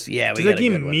 Bills. Yeah, does that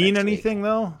even mean anything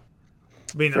though?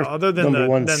 I mean, other than the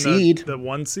one seed,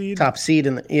 top seed,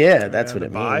 that's what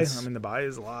it means. I mean, the bye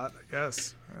is a lot, I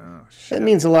guess. Oh, it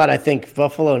means a lot. I think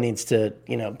Buffalo needs to,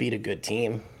 beat a good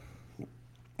team.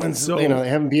 And so, they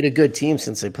haven't beat a good team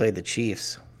since they played the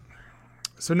Chiefs.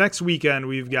 So next weekend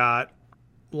we've got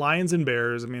Lions and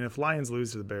Bears. I mean, if Lions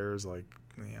lose to the Bears, go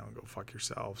fuck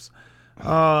yourselves.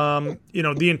 The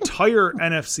entire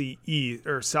NFC East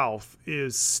or South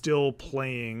is still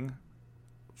playing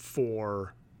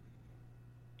for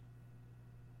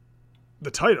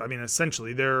the title. I mean,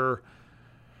 essentially, they're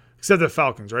except the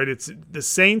Falcons, right? It's the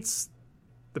Saints,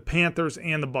 the Panthers,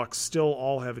 and the Bucs still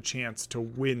all have a chance to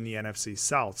win the NFC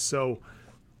South. So,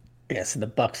 so the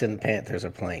Bucs and the Panthers are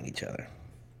playing each other,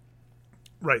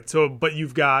 right? So, but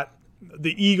you've got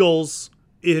the Eagles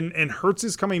and Hurts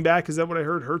is coming back. Is that what I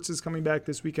heard? Hurts is coming back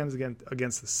this weekend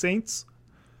against the Saints.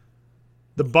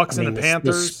 The Bucs and the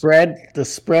Panthers. The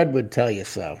spread would tell you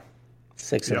so.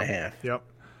 6.5. Yep.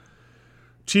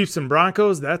 Chiefs and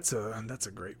Broncos. That's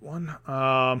a great one.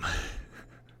 Oh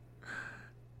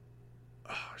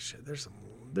shit! There's some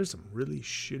really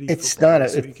shitty. It's not I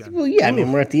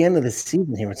mean, we're at the end of the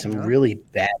season here with some really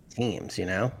bad teams. I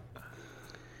don't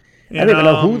even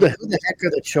know who the heck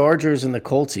are the Chargers and the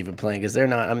Colts even playing, because they're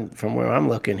not. From where I'm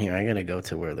looking here, I got to go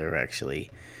to where they're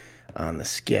actually on the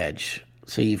schedule.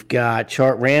 So you've got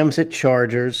Rams at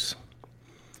Chargers.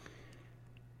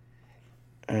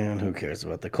 And who cares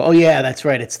about the Colts? Oh, yeah, that's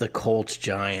right. It's the Colts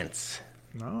Giants.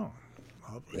 No.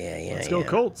 Yeah. Let's go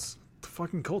Colts. The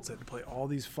fucking Colts had to play all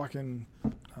these fucking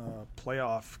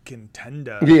playoff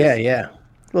contenders. Yeah.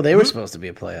 Well, they were supposed to be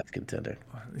a playoff contender.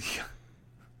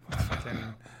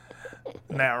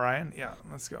 Matt Ryan. Yeah,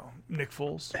 let's go. Nick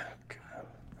Foles.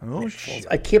 Oh, shit.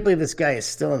 I can't believe this guy is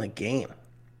still in the game.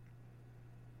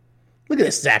 Look at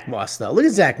this Zach Moss, though. Look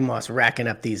at Zach Moss racking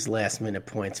up these last-minute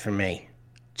points for me.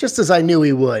 Just as I knew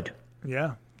he would.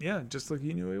 Yeah, just like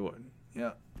you knew he would.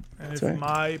 Yeah. And that's if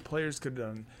my players could have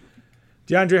done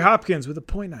DeAndre Hopkins with a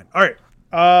 .9. All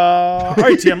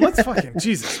right, Tim, let's fucking,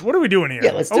 Jesus, what are we doing here?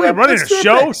 Yeah, let's do it. Running a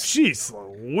show? Jeez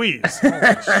Louise.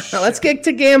 Let's get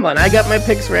to gambling. I got my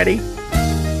picks ready.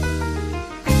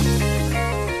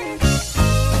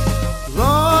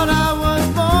 Lord, I was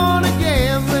born a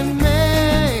gambling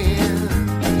man.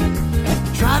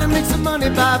 Try to make some money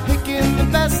by picking the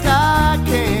best I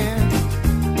can.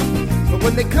 But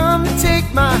when they come to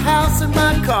take my house and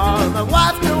my car, my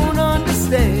wife don't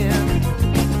understand.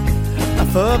 I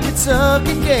fucking suck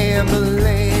at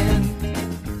gambling.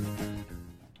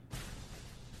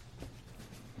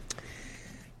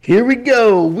 Here we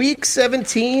go. Week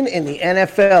 17 in the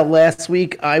NFL. Last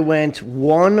week I went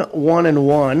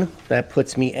 1-1-1. That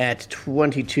puts me at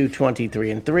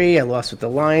 22-23-3. I lost with the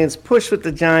Lions, pushed with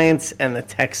the Giants, and the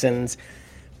Texans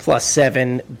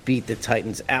 +7 beat the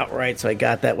Titans outright. So I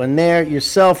got that one there.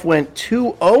 Yourself went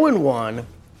 2-0-1.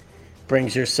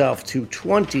 Brings yourself to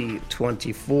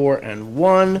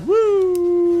 20-24-1.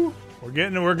 Woo! We're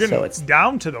getting so it's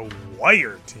down to the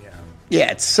wire, Tim. Yeah,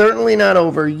 it's certainly not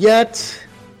over yet.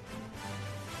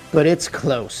 But it's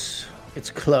close. It's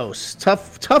close.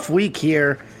 Tough week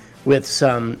here with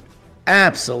some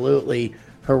absolutely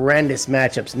horrendous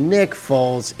matchups. Nick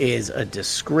Foles is a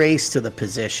disgrace to the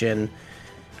position.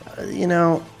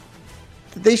 The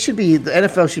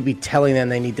NFL should be telling them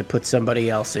they need to put somebody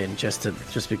else in just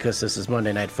because this is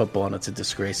Monday Night Football and it's a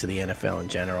disgrace to the NFL in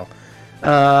general.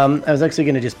 I was actually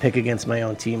going to just pick against my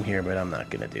own team here, but I'm not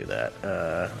going to do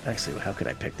that. Actually, how could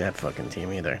I pick that fucking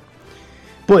team either?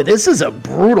 Boy, this is a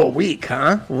brutal week,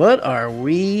 huh? What are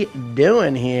we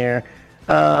doing here?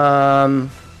 All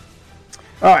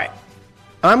right.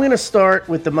 I'm going to start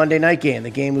with the Monday night game,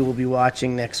 the game we will be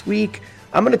watching next week.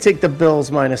 I'm going to take the Bills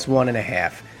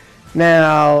 -1.5.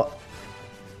 Now,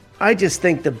 I just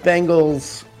think the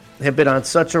Bengals have been on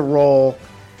such a roll,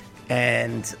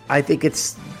 and I think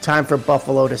it's time for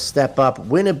Buffalo to step up,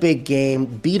 win a big game,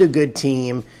 beat a good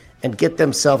team, and get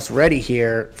themselves ready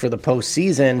here for the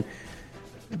postseason.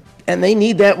 And they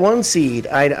need that 1 seed.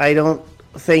 I don't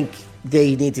think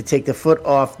they need to take the foot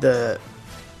off the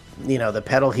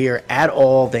pedal here at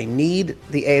all. They need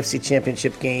the AFC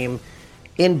Championship game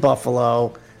in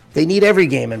Buffalo. They need every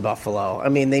game in Buffalo. I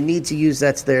mean, they need to use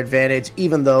that to their advantage,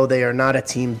 even though they are not a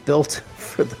team built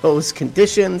for those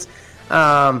conditions.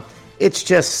 I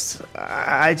just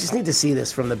need to see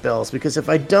this from the Bills, because if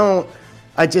I don't,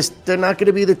 they're not going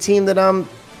to be the team that I'm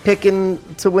picking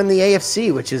to win the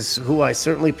AFC, which is who I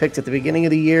certainly picked at the beginning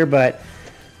of the year, but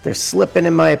they're slipping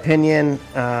in my opinion.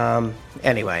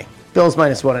 Anyway, Bills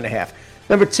minus 1.5.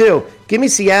 Number 2, give me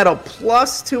Seattle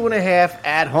plus 2.5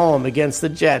 at home against the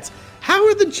Jets. How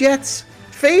are the Jets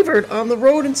favored on the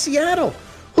road in Seattle?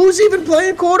 Who's even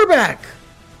playing quarterback?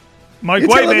 Mike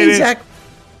White, baby.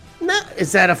 No,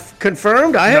 is that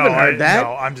confirmed? I haven't heard that.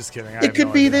 No, I'm just kidding. It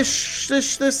could be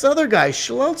this other guy,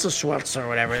 Schwartz or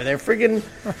whatever. They're friggin'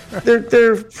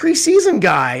 their preseason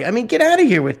guy. I mean, get out of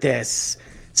here with this.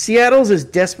 Seattle's as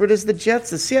desperate as the Jets.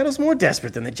 Seattle's more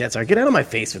desperate than the Jets are. Get out of my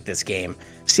face with this game.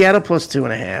 Seattle plus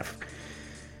 2.5.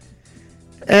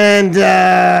 And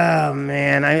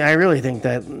man, I really think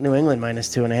that New England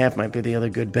minus 2.5 might be the other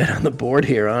good bet on the board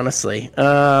here. Honestly.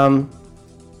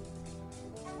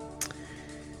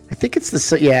 I think it's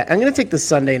I'm going to take the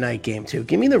Sunday night game, too.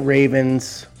 Give me the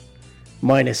Ravens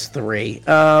minus 3.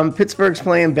 Pittsburgh's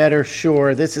playing better,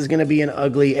 sure. This is going to be an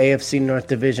ugly AFC North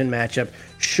Division matchup,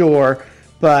 sure.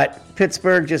 But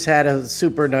Pittsburgh just had a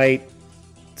super night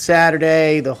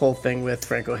Saturday. The whole thing with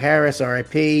Franco Harris,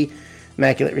 RIP,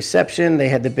 immaculate reception. They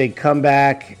had the big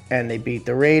comeback, and they beat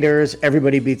the Raiders.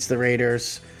 Everybody beats the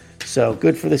Raiders. So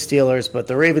good for the Steelers, but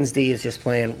the Ravens D is just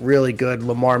playing really good.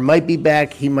 Lamar might be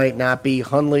back. He might not be.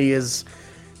 Hundley is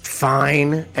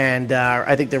fine. And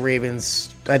I think the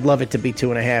Ravens, I'd love it to be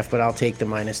 2.5, but I'll take the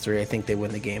minus 3. I think they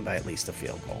win the game by at least a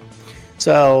field goal.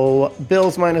 So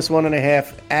Bills minus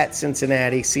 1.5 at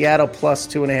Cincinnati. Seattle plus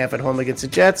 2.5 at home against the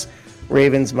Jets.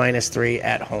 Ravens minus 3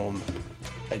 at home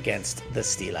against the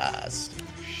Steelers.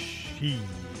 Yeah.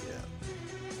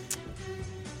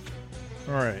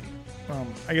 All right.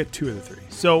 I got 2 of the 3.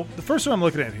 So the first one I'm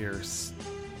looking at here is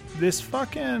this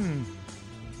fucking.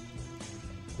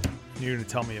 You're gonna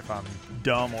tell me if I'm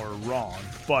dumb or wrong,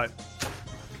 but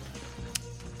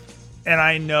and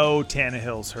I know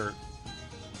Tannehill's hurt,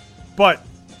 but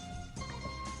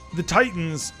the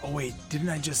Titans. Oh wait, didn't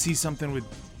I just see something with?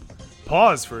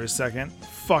 Pause for a second.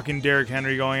 Fucking Derrick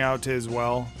Henry going out to as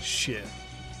well. Shit.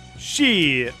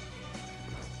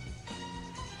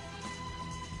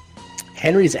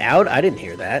 Henry's out? I didn't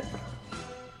hear that.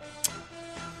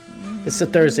 It's a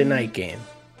Thursday night game.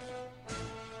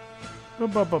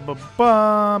 It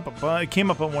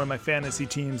came up on one of my fantasy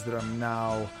teams that I'm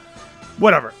now...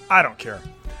 Whatever. I don't care.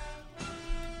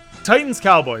 Titans,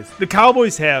 Cowboys. The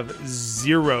Cowboys have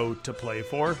 0 to play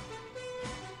for.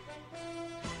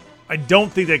 I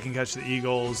don't think they can catch the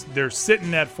Eagles. They're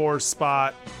sitting at 4th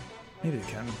spot. Maybe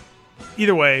they can.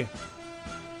 Either way,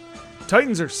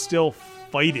 Titans are still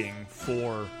fighting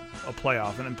for a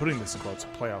playoff, and I'm putting this in quotes, a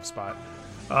playoff spot.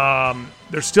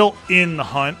 They're still in the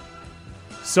hunt.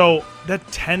 So that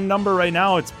 10 number right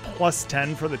now, it's plus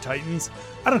 10 for the Titans.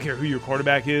 I don't care who your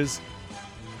quarterback is.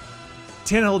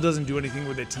 Tannehill doesn't do anything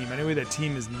with that team anyway. That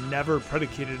team is never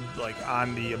predicated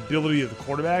on the ability of the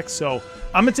quarterback. So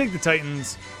I'm going to take the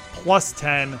Titans plus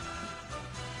 10.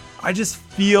 I just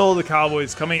feel the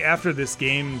Cowboys coming after this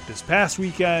game this past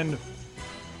weekend,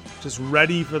 just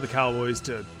ready for the Cowboys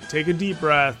to take a deep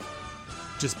breath,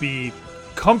 just be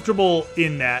comfortable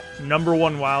in that number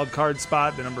 1 wild card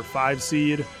spot, the number 5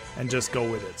 seed, and just go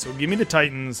with it. So give me the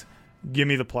Titans, give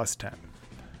me the plus 10.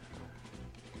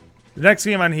 The next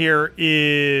game on here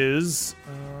is...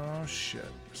 Oh, shit.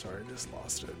 Sorry, I just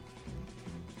lost it.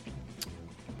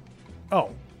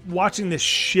 Oh, watching this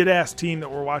shit-ass team that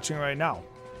we're watching right now.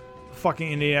 The fucking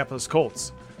Indianapolis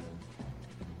Colts.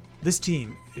 This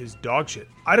team is dog shit.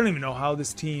 I don't even know how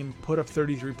this team put up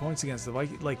 33 points against the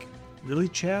Vikings. Really,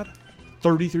 Chad?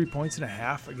 33 points and a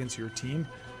half against your team?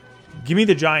 Give me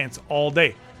the Giants all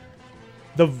day.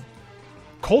 The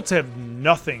Colts have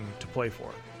nothing to play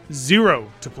for. 0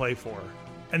 to play for.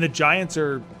 And the Giants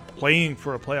are playing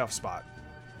for a playoff spot.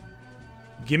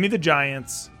 Give me the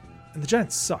Giants. And the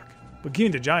Giants suck. But give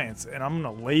me the Giants, and I'm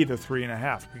going to lay the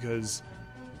 3.5 because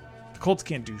the Colts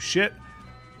can't do shit.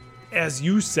 As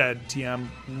you said, TM,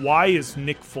 why is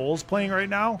Nick Foles playing right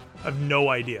now? I have no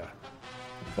idea.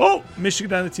 Oh,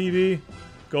 Michigan on the TV.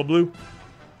 Go Blue.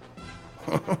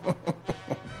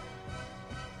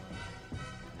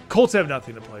 Colts have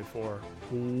nothing to play for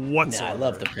whatsoever. I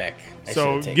love the pick.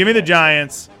 So give me the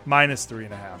Giants minus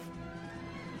 3.5.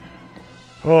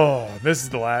 Oh, this is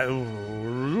the last.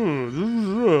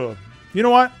 You know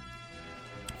what?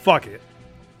 Fuck it.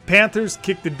 Panthers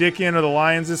kicked the dick in of the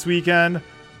Lions this weekend.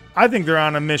 I think they're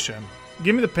on a mission.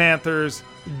 Give me the Panthers.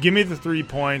 Give me the 3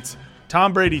 points.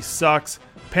 Tom Brady sucks.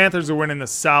 Panthers are winning the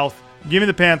South. Give me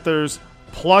the Panthers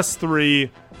plus 3.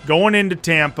 Going into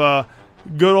Tampa.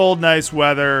 Good old nice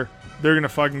weather. They're going to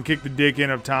fucking kick the dick in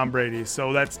of Tom Brady.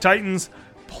 So that's Titans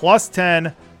plus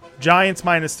 10. Giants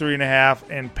minus 3.5.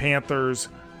 And Panthers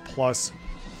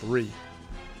 +3.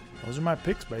 Those are my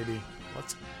picks, baby.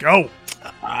 Let's go.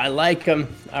 I like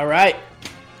them. All right.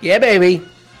 Yeah, baby.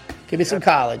 Give me some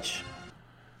college.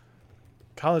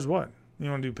 College what? You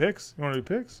want to do picks? No.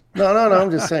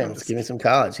 I'm just saying. Let's give me some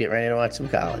college. Get ready to watch some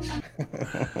college.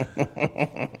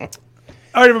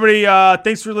 All right, everybody.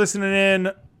 Thanks for listening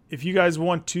in. If you guys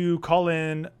want to call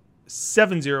in,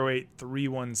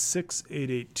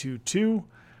 708-316-8822.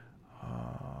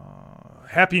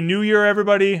 Happy New Year,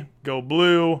 everybody. Go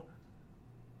Blue.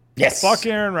 Yes. Fuck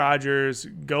Aaron Rodgers.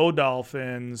 Go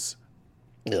Dolphins.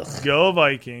 Ugh. Go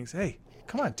Vikings. Hey,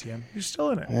 come on, Tim. You're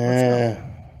still in it. Let's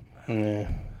go.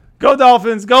 Go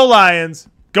Dolphins. Go Lions.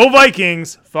 Go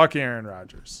Vikings. Fuck Aaron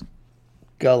Rodgers.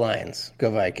 Go Lions.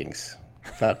 Go Vikings.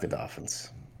 Fuck the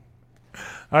Dolphins.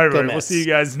 All right, everybody. We'll see you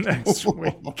guys next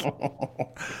week.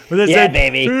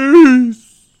 Baby.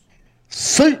 Peace.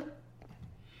 See.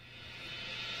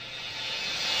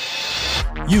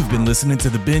 You've been listening to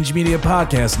the Binge Media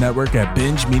Podcast Network at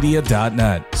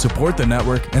BingeMedia.net. Support the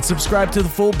network and subscribe to the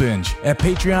full Binge at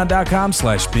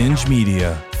Patreon.com/Binge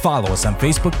Media. Follow us on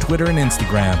Facebook, Twitter, and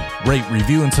Instagram. Rate,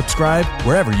 review, and subscribe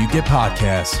wherever you get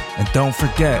podcasts. And don't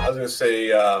forget... I was going to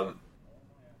say...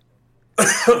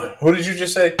 Who did you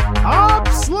just say? Hop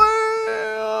Slam!